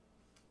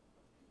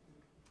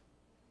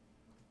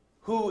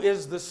 Who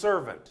is the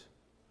servant,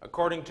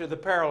 according to the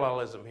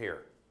parallelism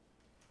here?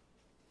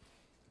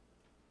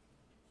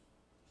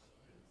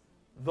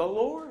 The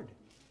Lord.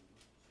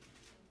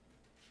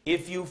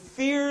 If you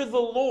fear the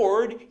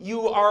Lord,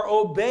 you are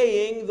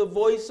obeying the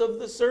voice of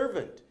the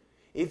servant.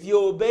 If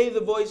you obey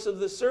the voice of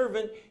the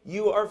servant,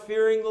 you are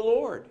fearing the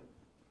Lord.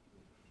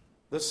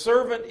 The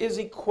servant is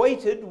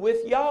equated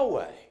with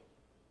Yahweh.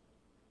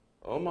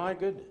 Oh my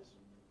goodness.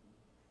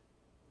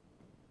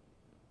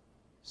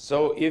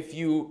 So if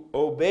you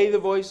obey the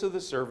voice of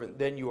the servant,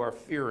 then you are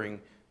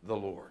fearing the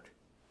Lord.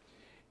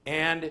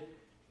 And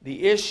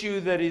the issue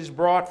that is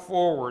brought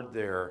forward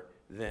there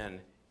then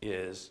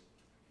is,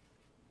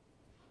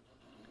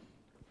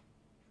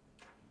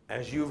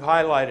 as you've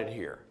highlighted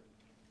here,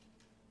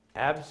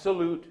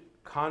 absolute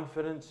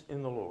confidence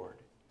in the Lord.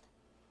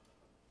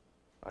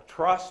 A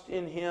trust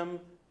in Him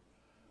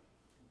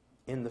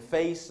in the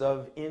face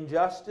of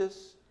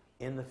injustice,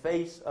 in the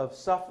face of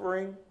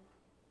suffering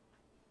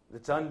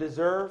that's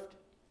undeserved.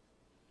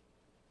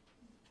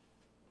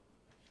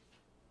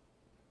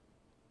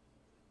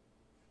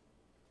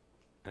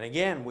 And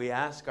again, we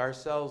ask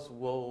ourselves,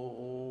 well,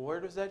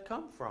 where does that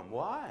come from?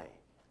 Why?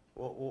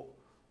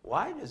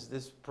 Why does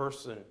this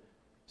person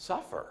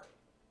suffer?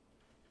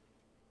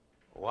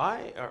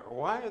 Why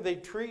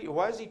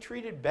is he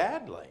treated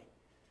badly?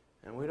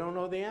 And we don't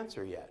know the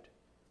answer yet.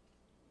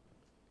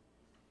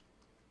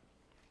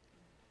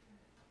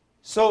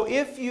 So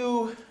if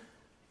you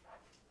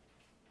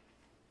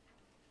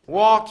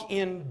walk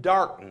in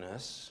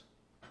darkness,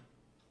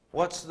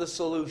 what's the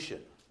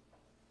solution?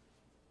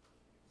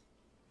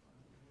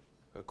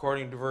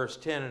 According to verse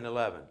 10 and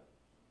 11.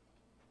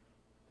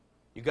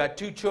 You got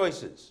two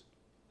choices.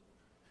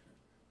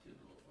 Kindle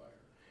a fire.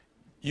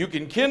 You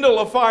can kindle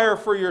a fire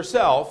for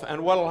yourself,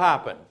 and what'll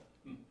happen?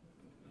 Go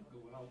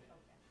out.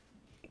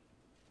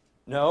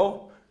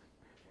 No?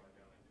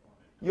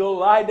 You'll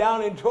lie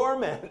down in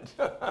torment.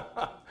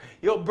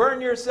 You'll burn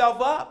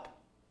yourself up.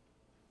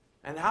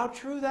 And how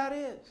true that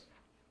is.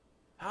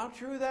 How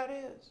true that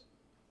is.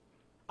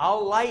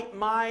 I'll light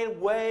my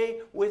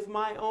way with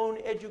my own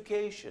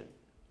education.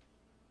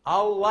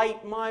 I'll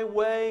light my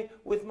way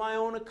with my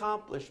own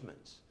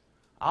accomplishments.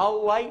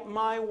 I'll light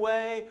my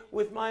way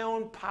with my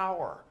own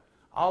power.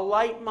 I'll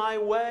light my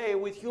way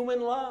with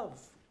human love.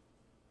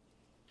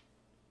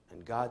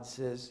 And God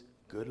says,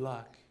 good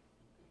luck.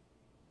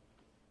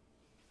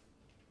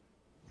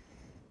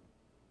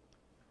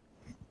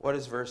 What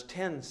does verse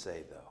 10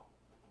 say, though?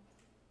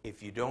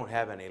 If you don't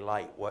have any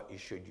light, what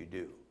should you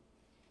do?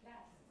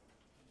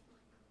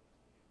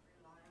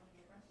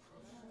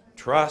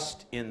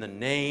 Trust in the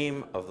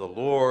name of the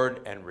Lord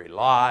and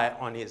rely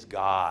on His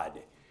God.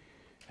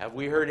 Have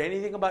we heard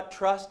anything about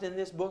trust in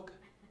this book?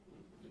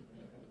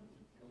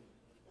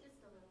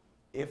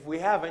 If we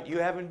haven't, you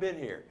haven't been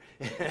here.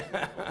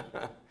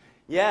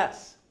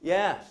 Yes,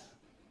 yes.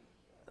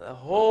 The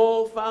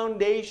whole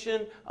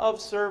foundation of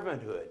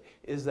servanthood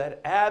is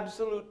that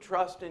absolute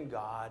trust in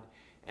God,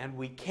 and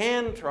we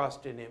can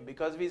trust in Him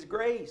because of His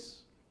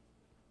grace.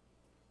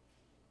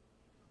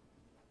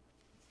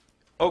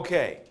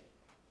 Okay,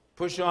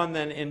 push on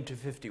then into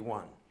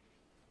 51.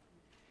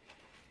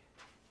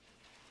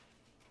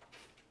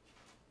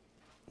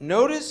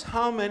 Notice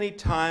how many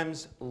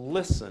times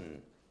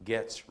listen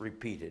gets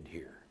repeated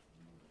here.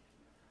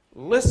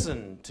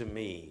 Listen to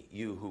me,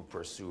 you who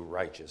pursue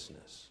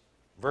righteousness.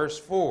 Verse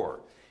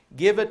 4,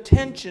 give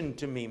attention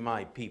to me,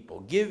 my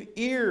people. Give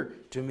ear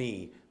to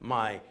me,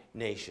 my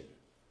nation.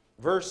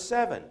 Verse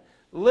 7,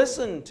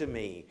 listen to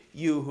me,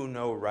 you who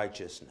know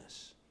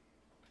righteousness.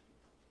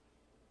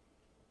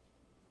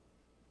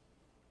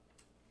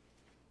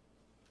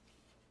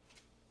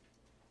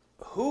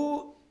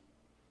 Who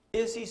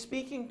is he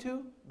speaking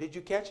to? Did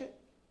you catch it?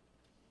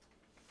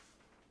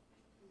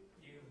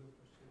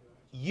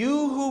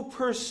 You who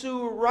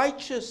pursue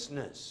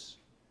righteousness.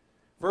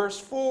 Verse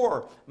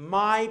 4,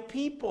 my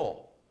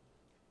people.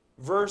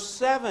 Verse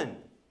 7,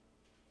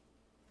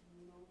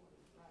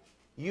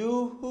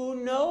 you who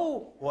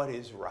know what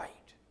is right.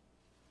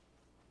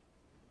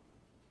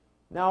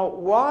 Now,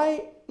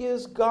 why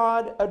is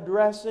God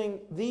addressing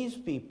these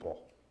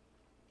people?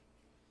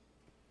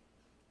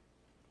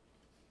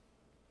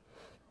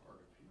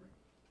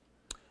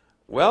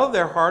 Well,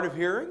 they're hard of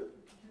hearing.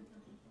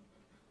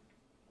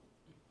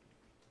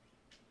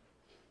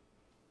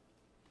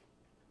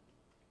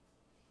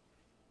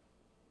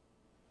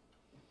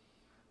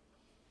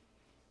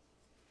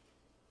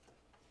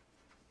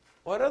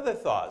 What other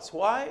thoughts?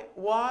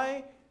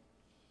 Why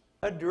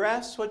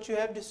address what you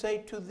have to say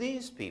to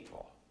these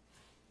people?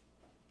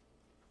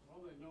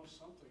 Well, they know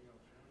something of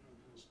him and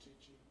his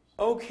teachings.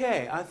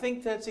 Okay, I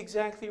think that's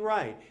exactly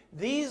right.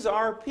 These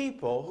are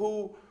people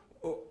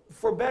who,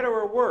 for better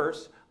or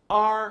worse,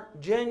 are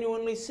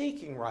genuinely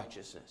seeking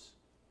righteousness.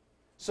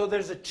 So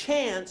there's a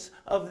chance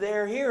of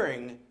their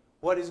hearing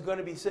what is going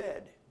to be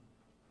said.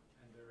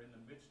 And they're in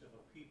the midst of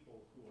a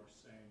people who are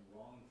saying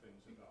wrong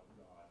things about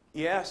God.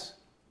 Yes,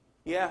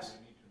 yes, They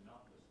need to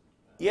not listen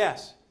to that.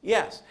 yes,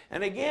 yes.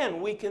 And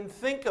again, we can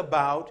think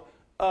about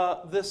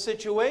the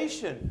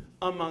situation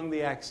among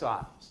the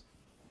exiles.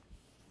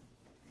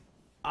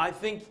 I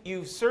think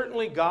you've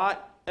certainly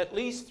got at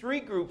least three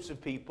groups of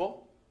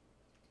people.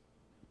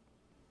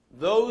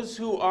 Those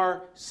who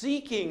are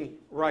seeking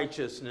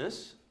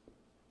righteousness,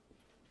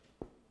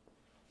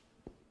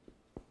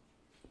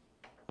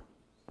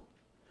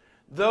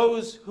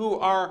 those who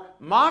are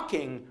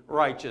mocking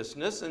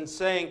righteousness and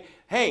saying,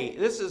 hey,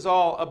 this is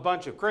all a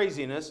bunch of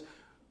craziness.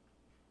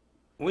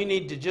 We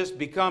need to just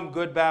become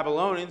good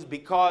Babylonians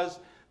because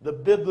the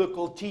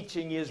biblical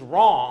teaching is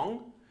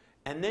wrong.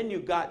 And then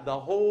you've got the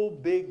whole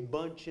big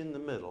bunch in the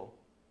middle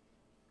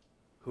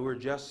who are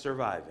just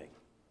surviving.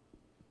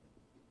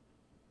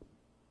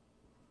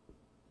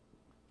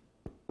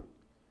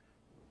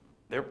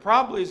 There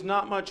probably is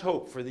not much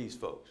hope for these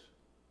folks.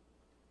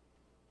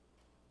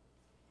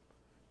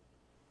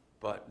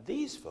 But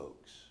these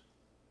folks,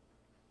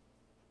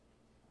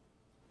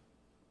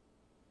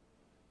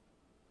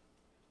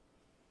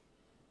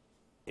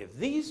 if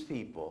these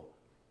people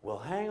will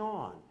hang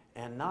on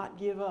and not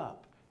give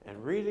up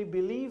and really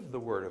believe the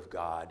Word of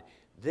God,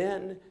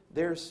 then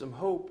there's some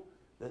hope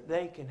that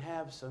they can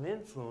have some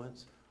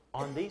influence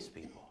on these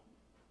people.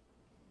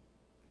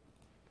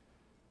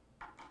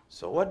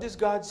 So what does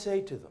God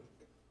say to them?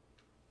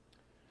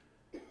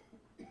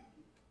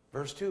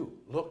 Verse 2,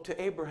 look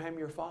to Abraham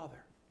your father.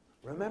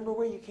 Remember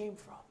where you came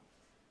from.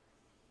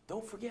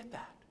 Don't forget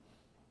that.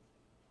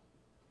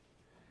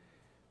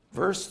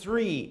 Verse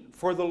 3,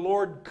 for the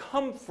Lord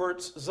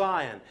comforts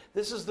Zion.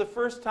 This is the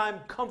first time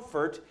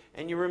comfort,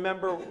 and you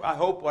remember, I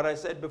hope, what I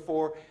said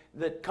before,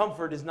 that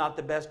comfort is not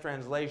the best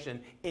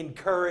translation.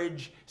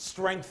 Encourage,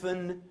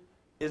 strengthen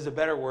is a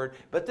better word.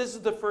 But this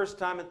is the first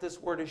time that this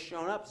word has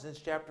shown up since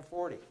chapter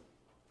 40.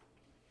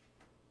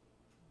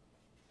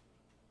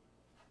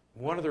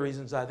 One of the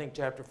reasons I think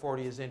chapter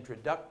 40 is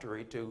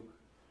introductory to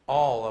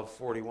all of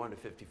 41 to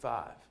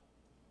 55.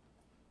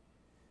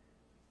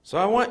 So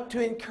I want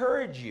to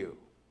encourage you.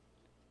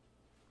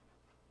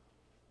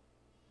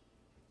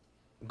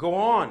 Go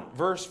on,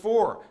 verse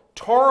 4.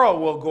 Torah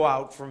will go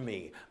out from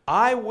me.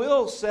 I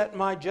will set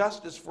my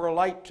justice for a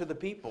light to the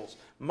peoples.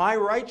 My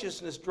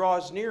righteousness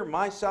draws near.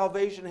 My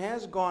salvation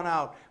has gone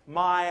out.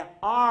 My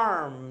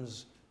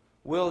arms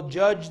will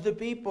judge the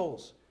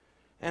peoples.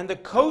 And the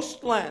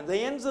coastland, the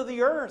ends of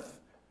the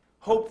earth,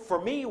 hope for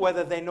me,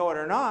 whether they know it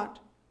or not.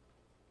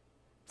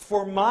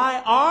 For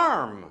my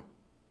arm,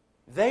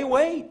 they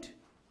wait.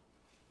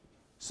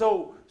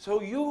 So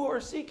you who are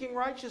seeking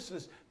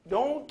righteousness,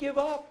 don't give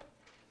up.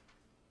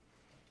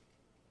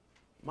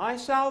 My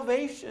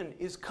salvation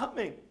is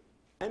coming,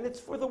 and it's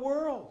for the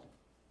world.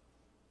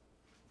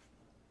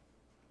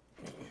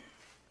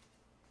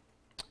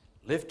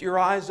 Lift your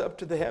eyes up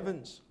to the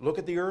heavens. Look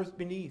at the earth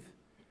beneath.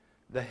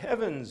 The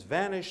heavens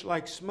vanish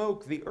like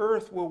smoke. The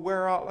earth will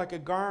wear out like a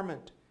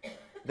garment.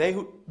 They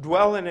who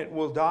dwell in it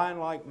will die in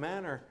like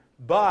manner.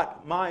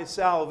 But my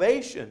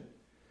salvation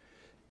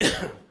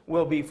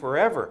will be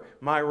forever.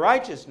 My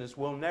righteousness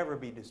will never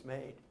be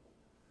dismayed.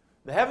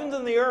 The heavens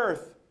and the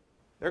earth,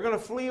 they're going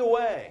to flee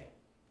away.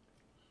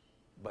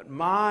 But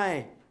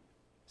my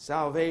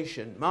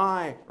salvation,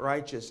 my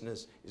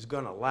righteousness is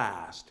going to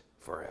last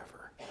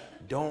forever.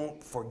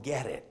 Don't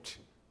forget it.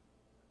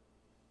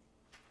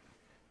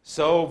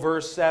 So,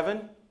 verse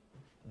 7,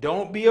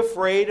 don't be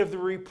afraid of the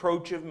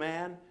reproach of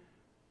man,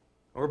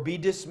 or be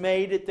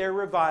dismayed at their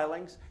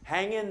revilings.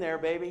 Hang in there,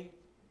 baby.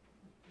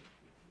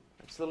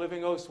 That's the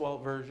Living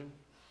Oswalt version.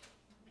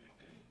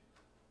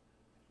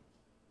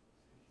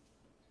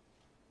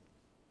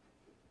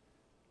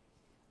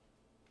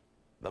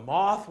 The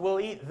moth will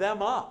eat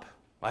them up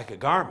like a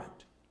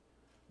garment,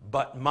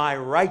 but my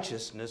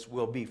righteousness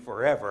will be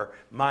forever,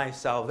 my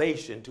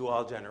salvation to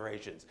all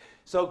generations.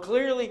 So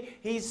clearly,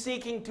 he's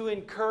seeking to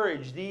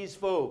encourage these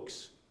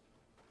folks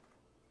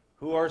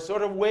who are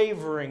sort of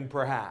wavering,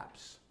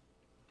 perhaps.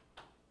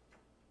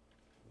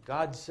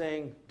 God's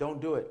saying, don't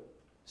do it.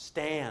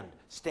 Stand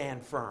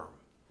firm.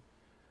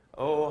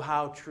 Oh,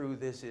 how true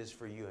this is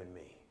for you and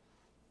me.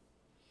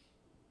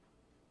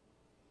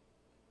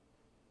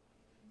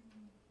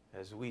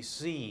 As we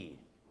see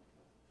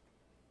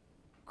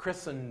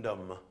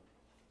Christendom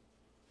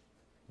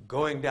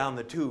going down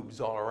the tubes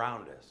all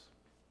around us,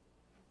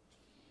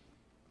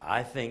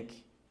 I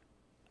think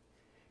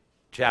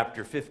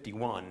chapter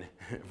 51,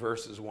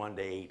 verses 1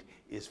 to 8,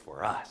 is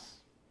for us.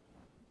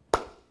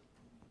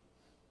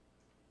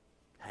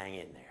 Hang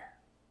in there.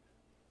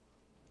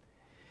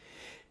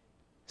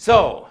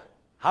 So,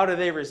 how do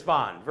they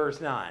respond? Verse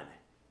 9.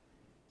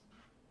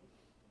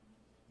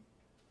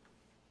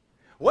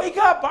 Wake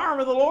up, arm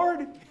of the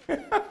Lord.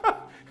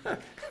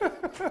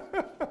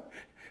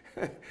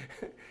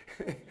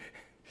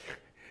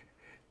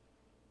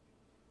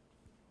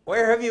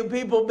 Where have you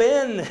people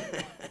been?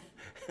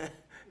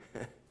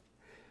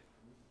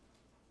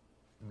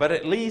 But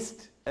at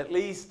least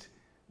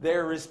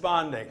they're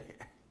responding.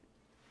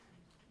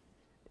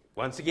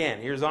 Once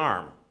again, here's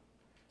arm.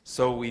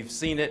 So we've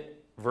seen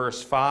it,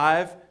 verse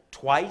 5,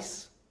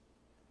 twice.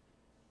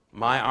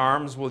 My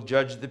arms will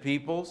judge the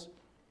peoples.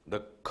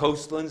 The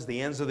coastlands,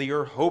 the ends of the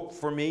earth, hope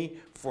for me.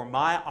 For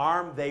my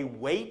arm they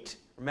wait.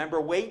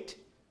 Remember, wait?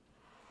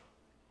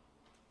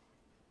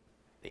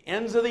 The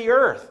ends of the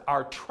earth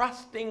are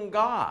trusting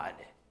God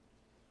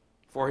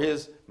for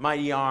his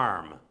mighty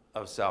arm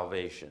of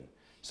salvation.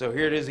 So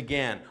here it is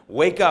again.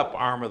 Wake up,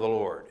 arm of the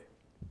Lord.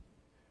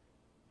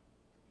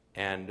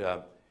 And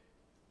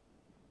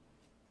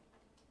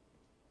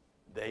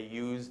they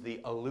use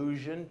the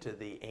allusion to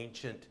the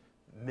ancient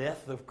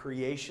myth of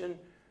creation.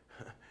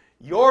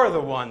 You're the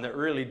one that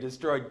really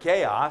destroyed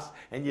chaos,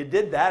 and you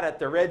did that at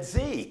the Red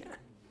Sea.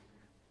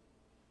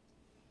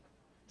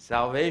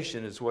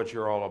 Salvation is what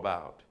you're all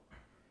about.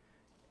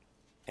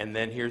 And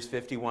then here's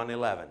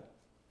 51:11.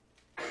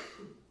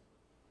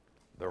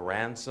 The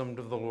ransomed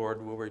of the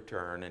Lord will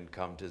return and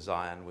come to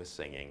Zion with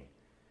singing.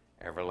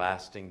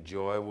 Everlasting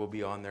joy will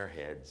be on their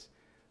heads.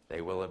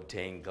 They will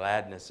obtain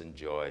gladness and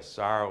joy.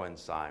 Sorrow and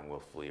sighing will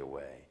flee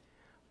away.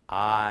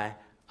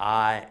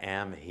 I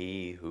am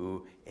he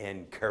who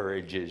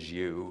encourages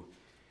you.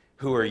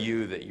 Who are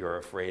you that you're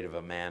afraid of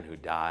a man who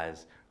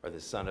dies, or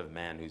the son of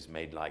man who's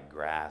made like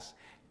grass,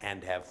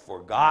 and have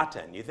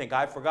forgotten? You think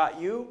I forgot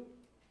you?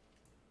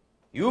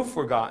 You've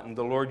forgotten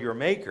the Lord your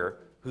Maker,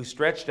 who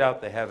stretched out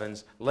the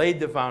heavens, laid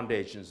the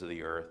foundations of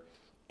the earth,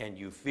 and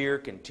you fear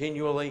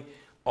continually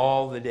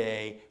all the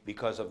day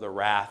because of the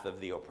wrath of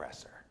the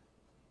oppressor.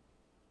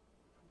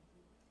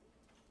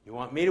 You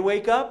want me to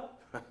wake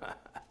up?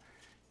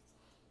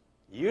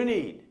 You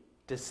need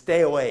to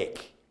stay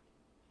awake,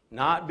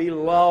 not be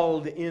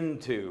lulled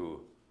into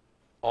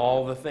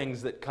all the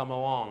things that come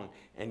along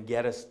and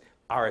get us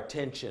our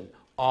attention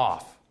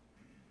off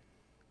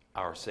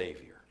our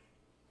Savior.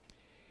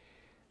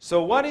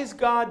 So what is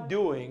God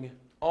doing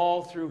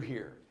all through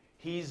here?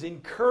 He's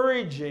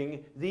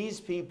encouraging these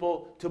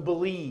people to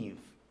believe,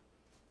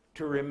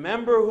 to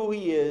remember who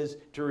He is,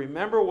 to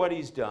remember what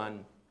He's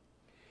done.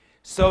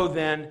 So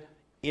then,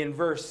 in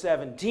verse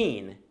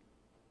 17,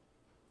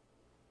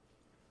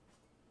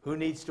 who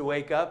needs to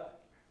wake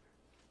up?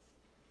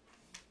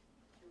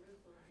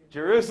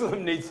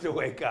 Jerusalem needs to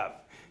wake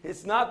up.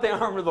 It's not the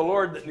arm of the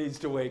Lord that needs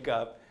to wake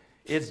up.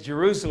 It's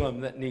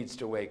Jerusalem that needs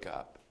to wake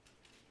up.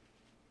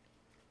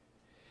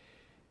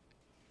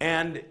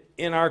 And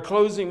in our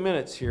closing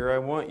minutes here, I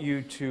want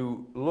you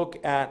to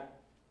look at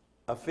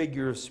a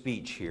figure of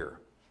speech here.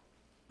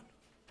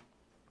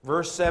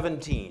 Verse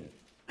 17.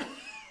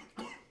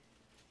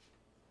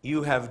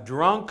 You have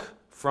drunk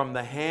from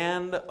the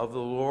hand of the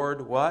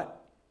Lord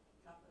what?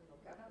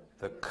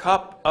 The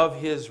cup of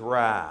His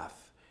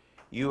wrath.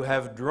 You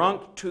have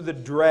drunk to the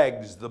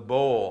dregs the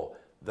bowl,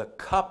 the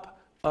cup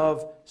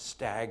of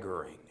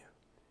staggering.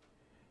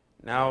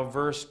 Now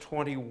verse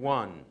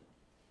 21.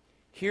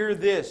 Hear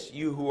this,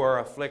 you who are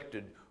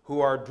afflicted, who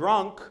are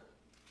drunk,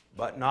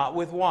 but not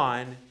with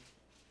wine.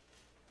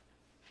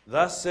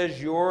 Thus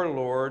says your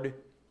Lord,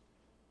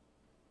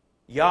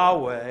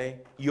 Yahweh,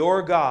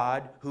 your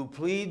God, who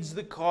pleads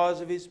the cause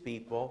of His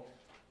people.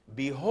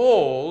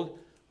 Behold,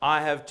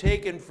 I have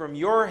taken from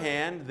your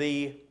hand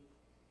the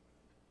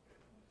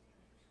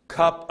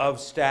cup of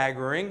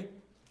staggering,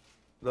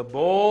 the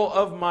bowl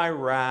of my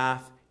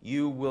wrath,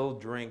 you will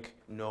drink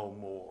no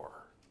more.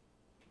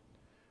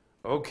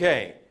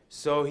 Okay,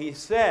 so he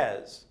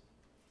says,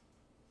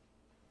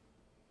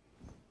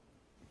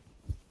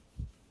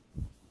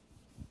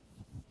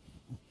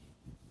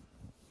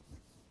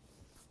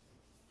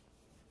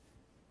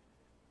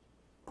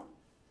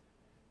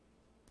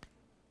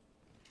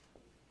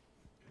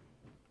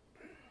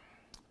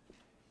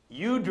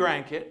 you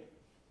drank it,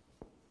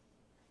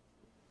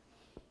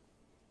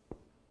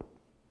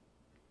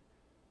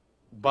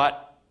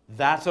 but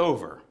that's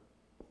over.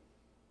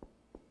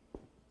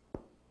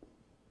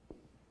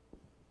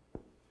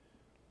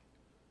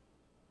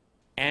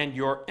 And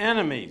your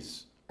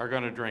enemies are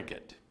going to drink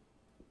it.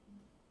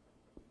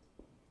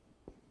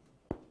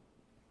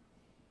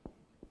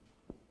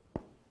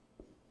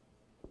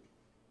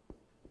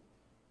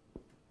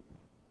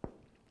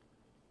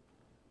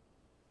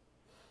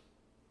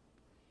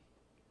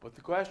 But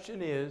the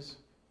question is,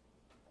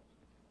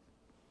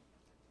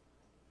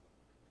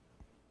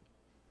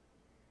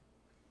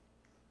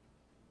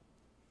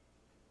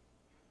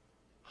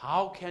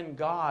 how can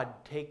God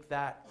take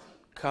that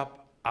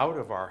cup out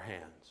of our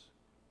hands?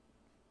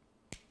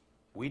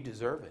 We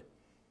deserve it.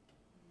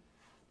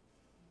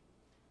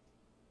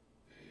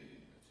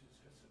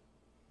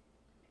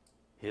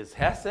 His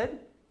Hesed,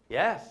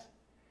 yes.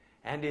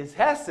 And His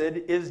Hesed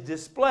is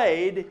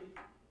displayed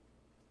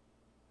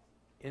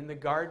in the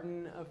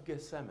Garden of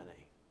Gethsemane.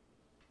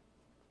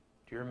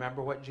 Do you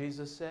remember what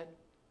Jesus said?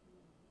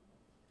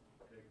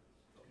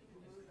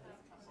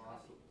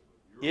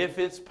 If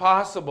it's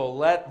possible,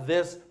 let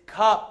this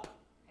cup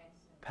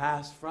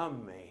pass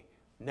from me.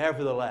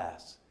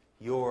 Nevertheless,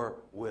 your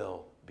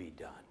will be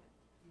done.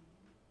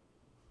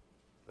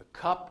 The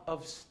cup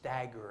of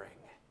staggering.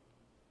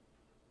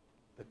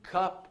 The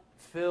cup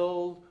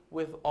filled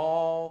with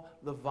all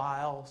the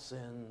vile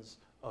sins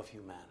of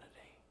humanity.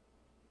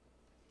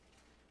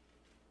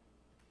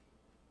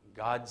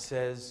 God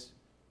says,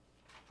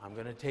 I'm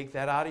going to take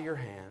that out of your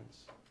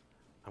hands.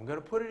 I'm going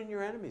to put it in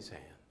your enemy's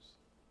hands.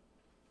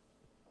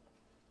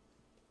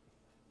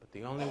 But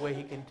the only way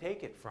He can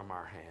take it from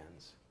our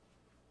hands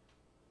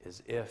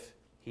is if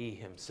He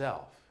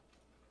Himself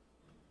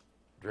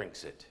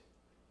drinks it.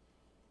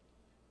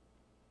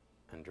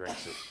 And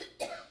drinks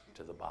it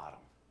to the bottom.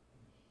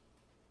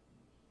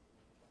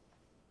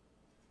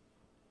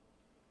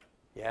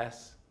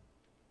 Yes?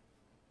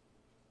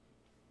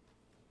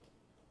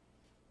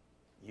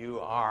 You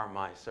are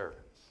my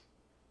servants.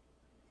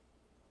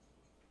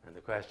 And the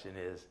question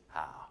is,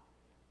 how?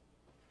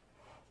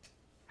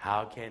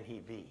 How can He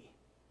be?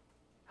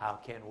 How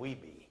can we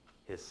be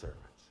His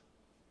servants?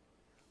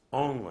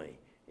 Only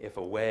if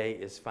a way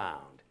is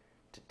found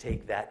to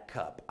take that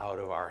cup out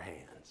of our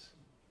hands.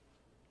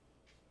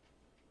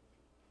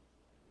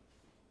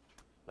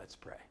 Let's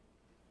pray.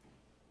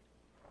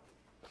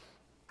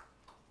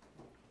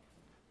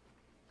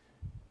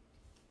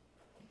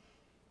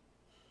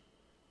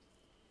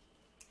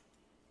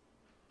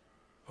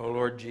 Oh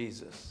Lord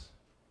Jesus,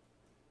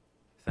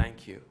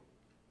 thank you.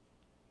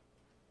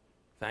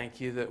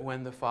 Thank you that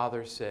when the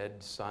Father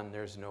said, Son,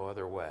 there's no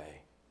other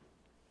way,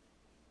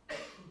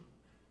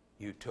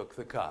 you took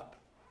the cup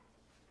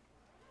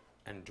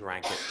and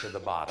drank it to the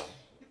bottom.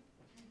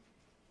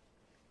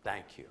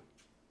 Thank you.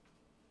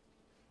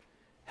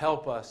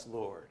 Help us,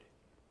 Lord,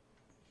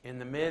 in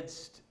the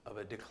midst of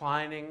a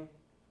declining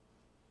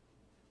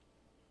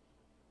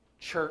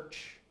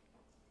church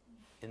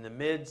in the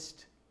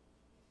midst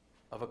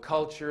of a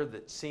culture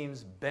that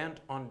seems bent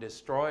on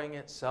destroying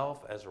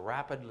itself as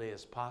rapidly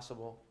as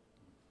possible,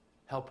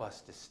 help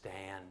us to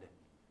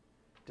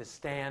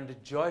stand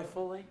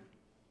joyfully,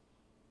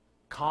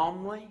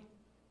 calmly,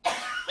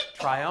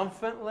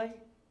 triumphantly,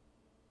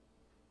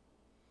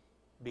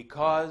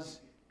 because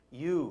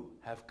you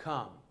have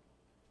come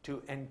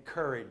to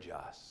encourage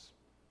us.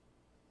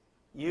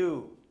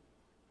 You,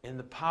 in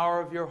the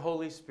power of your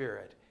Holy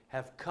Spirit,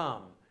 have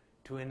come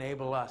to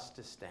enable us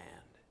to stand.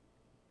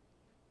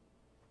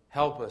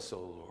 Help us, O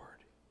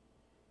Lord,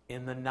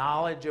 in the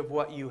knowledge of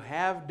what you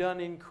have done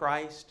in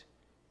Christ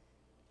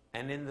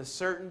and in the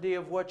certainty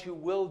of what you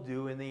will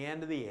do in the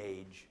end of the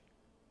age,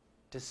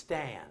 to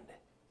stand,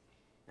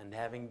 and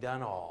having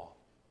done all,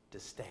 to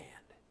stand.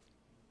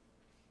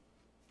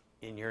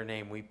 In your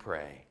name we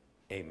pray.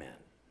 Amen.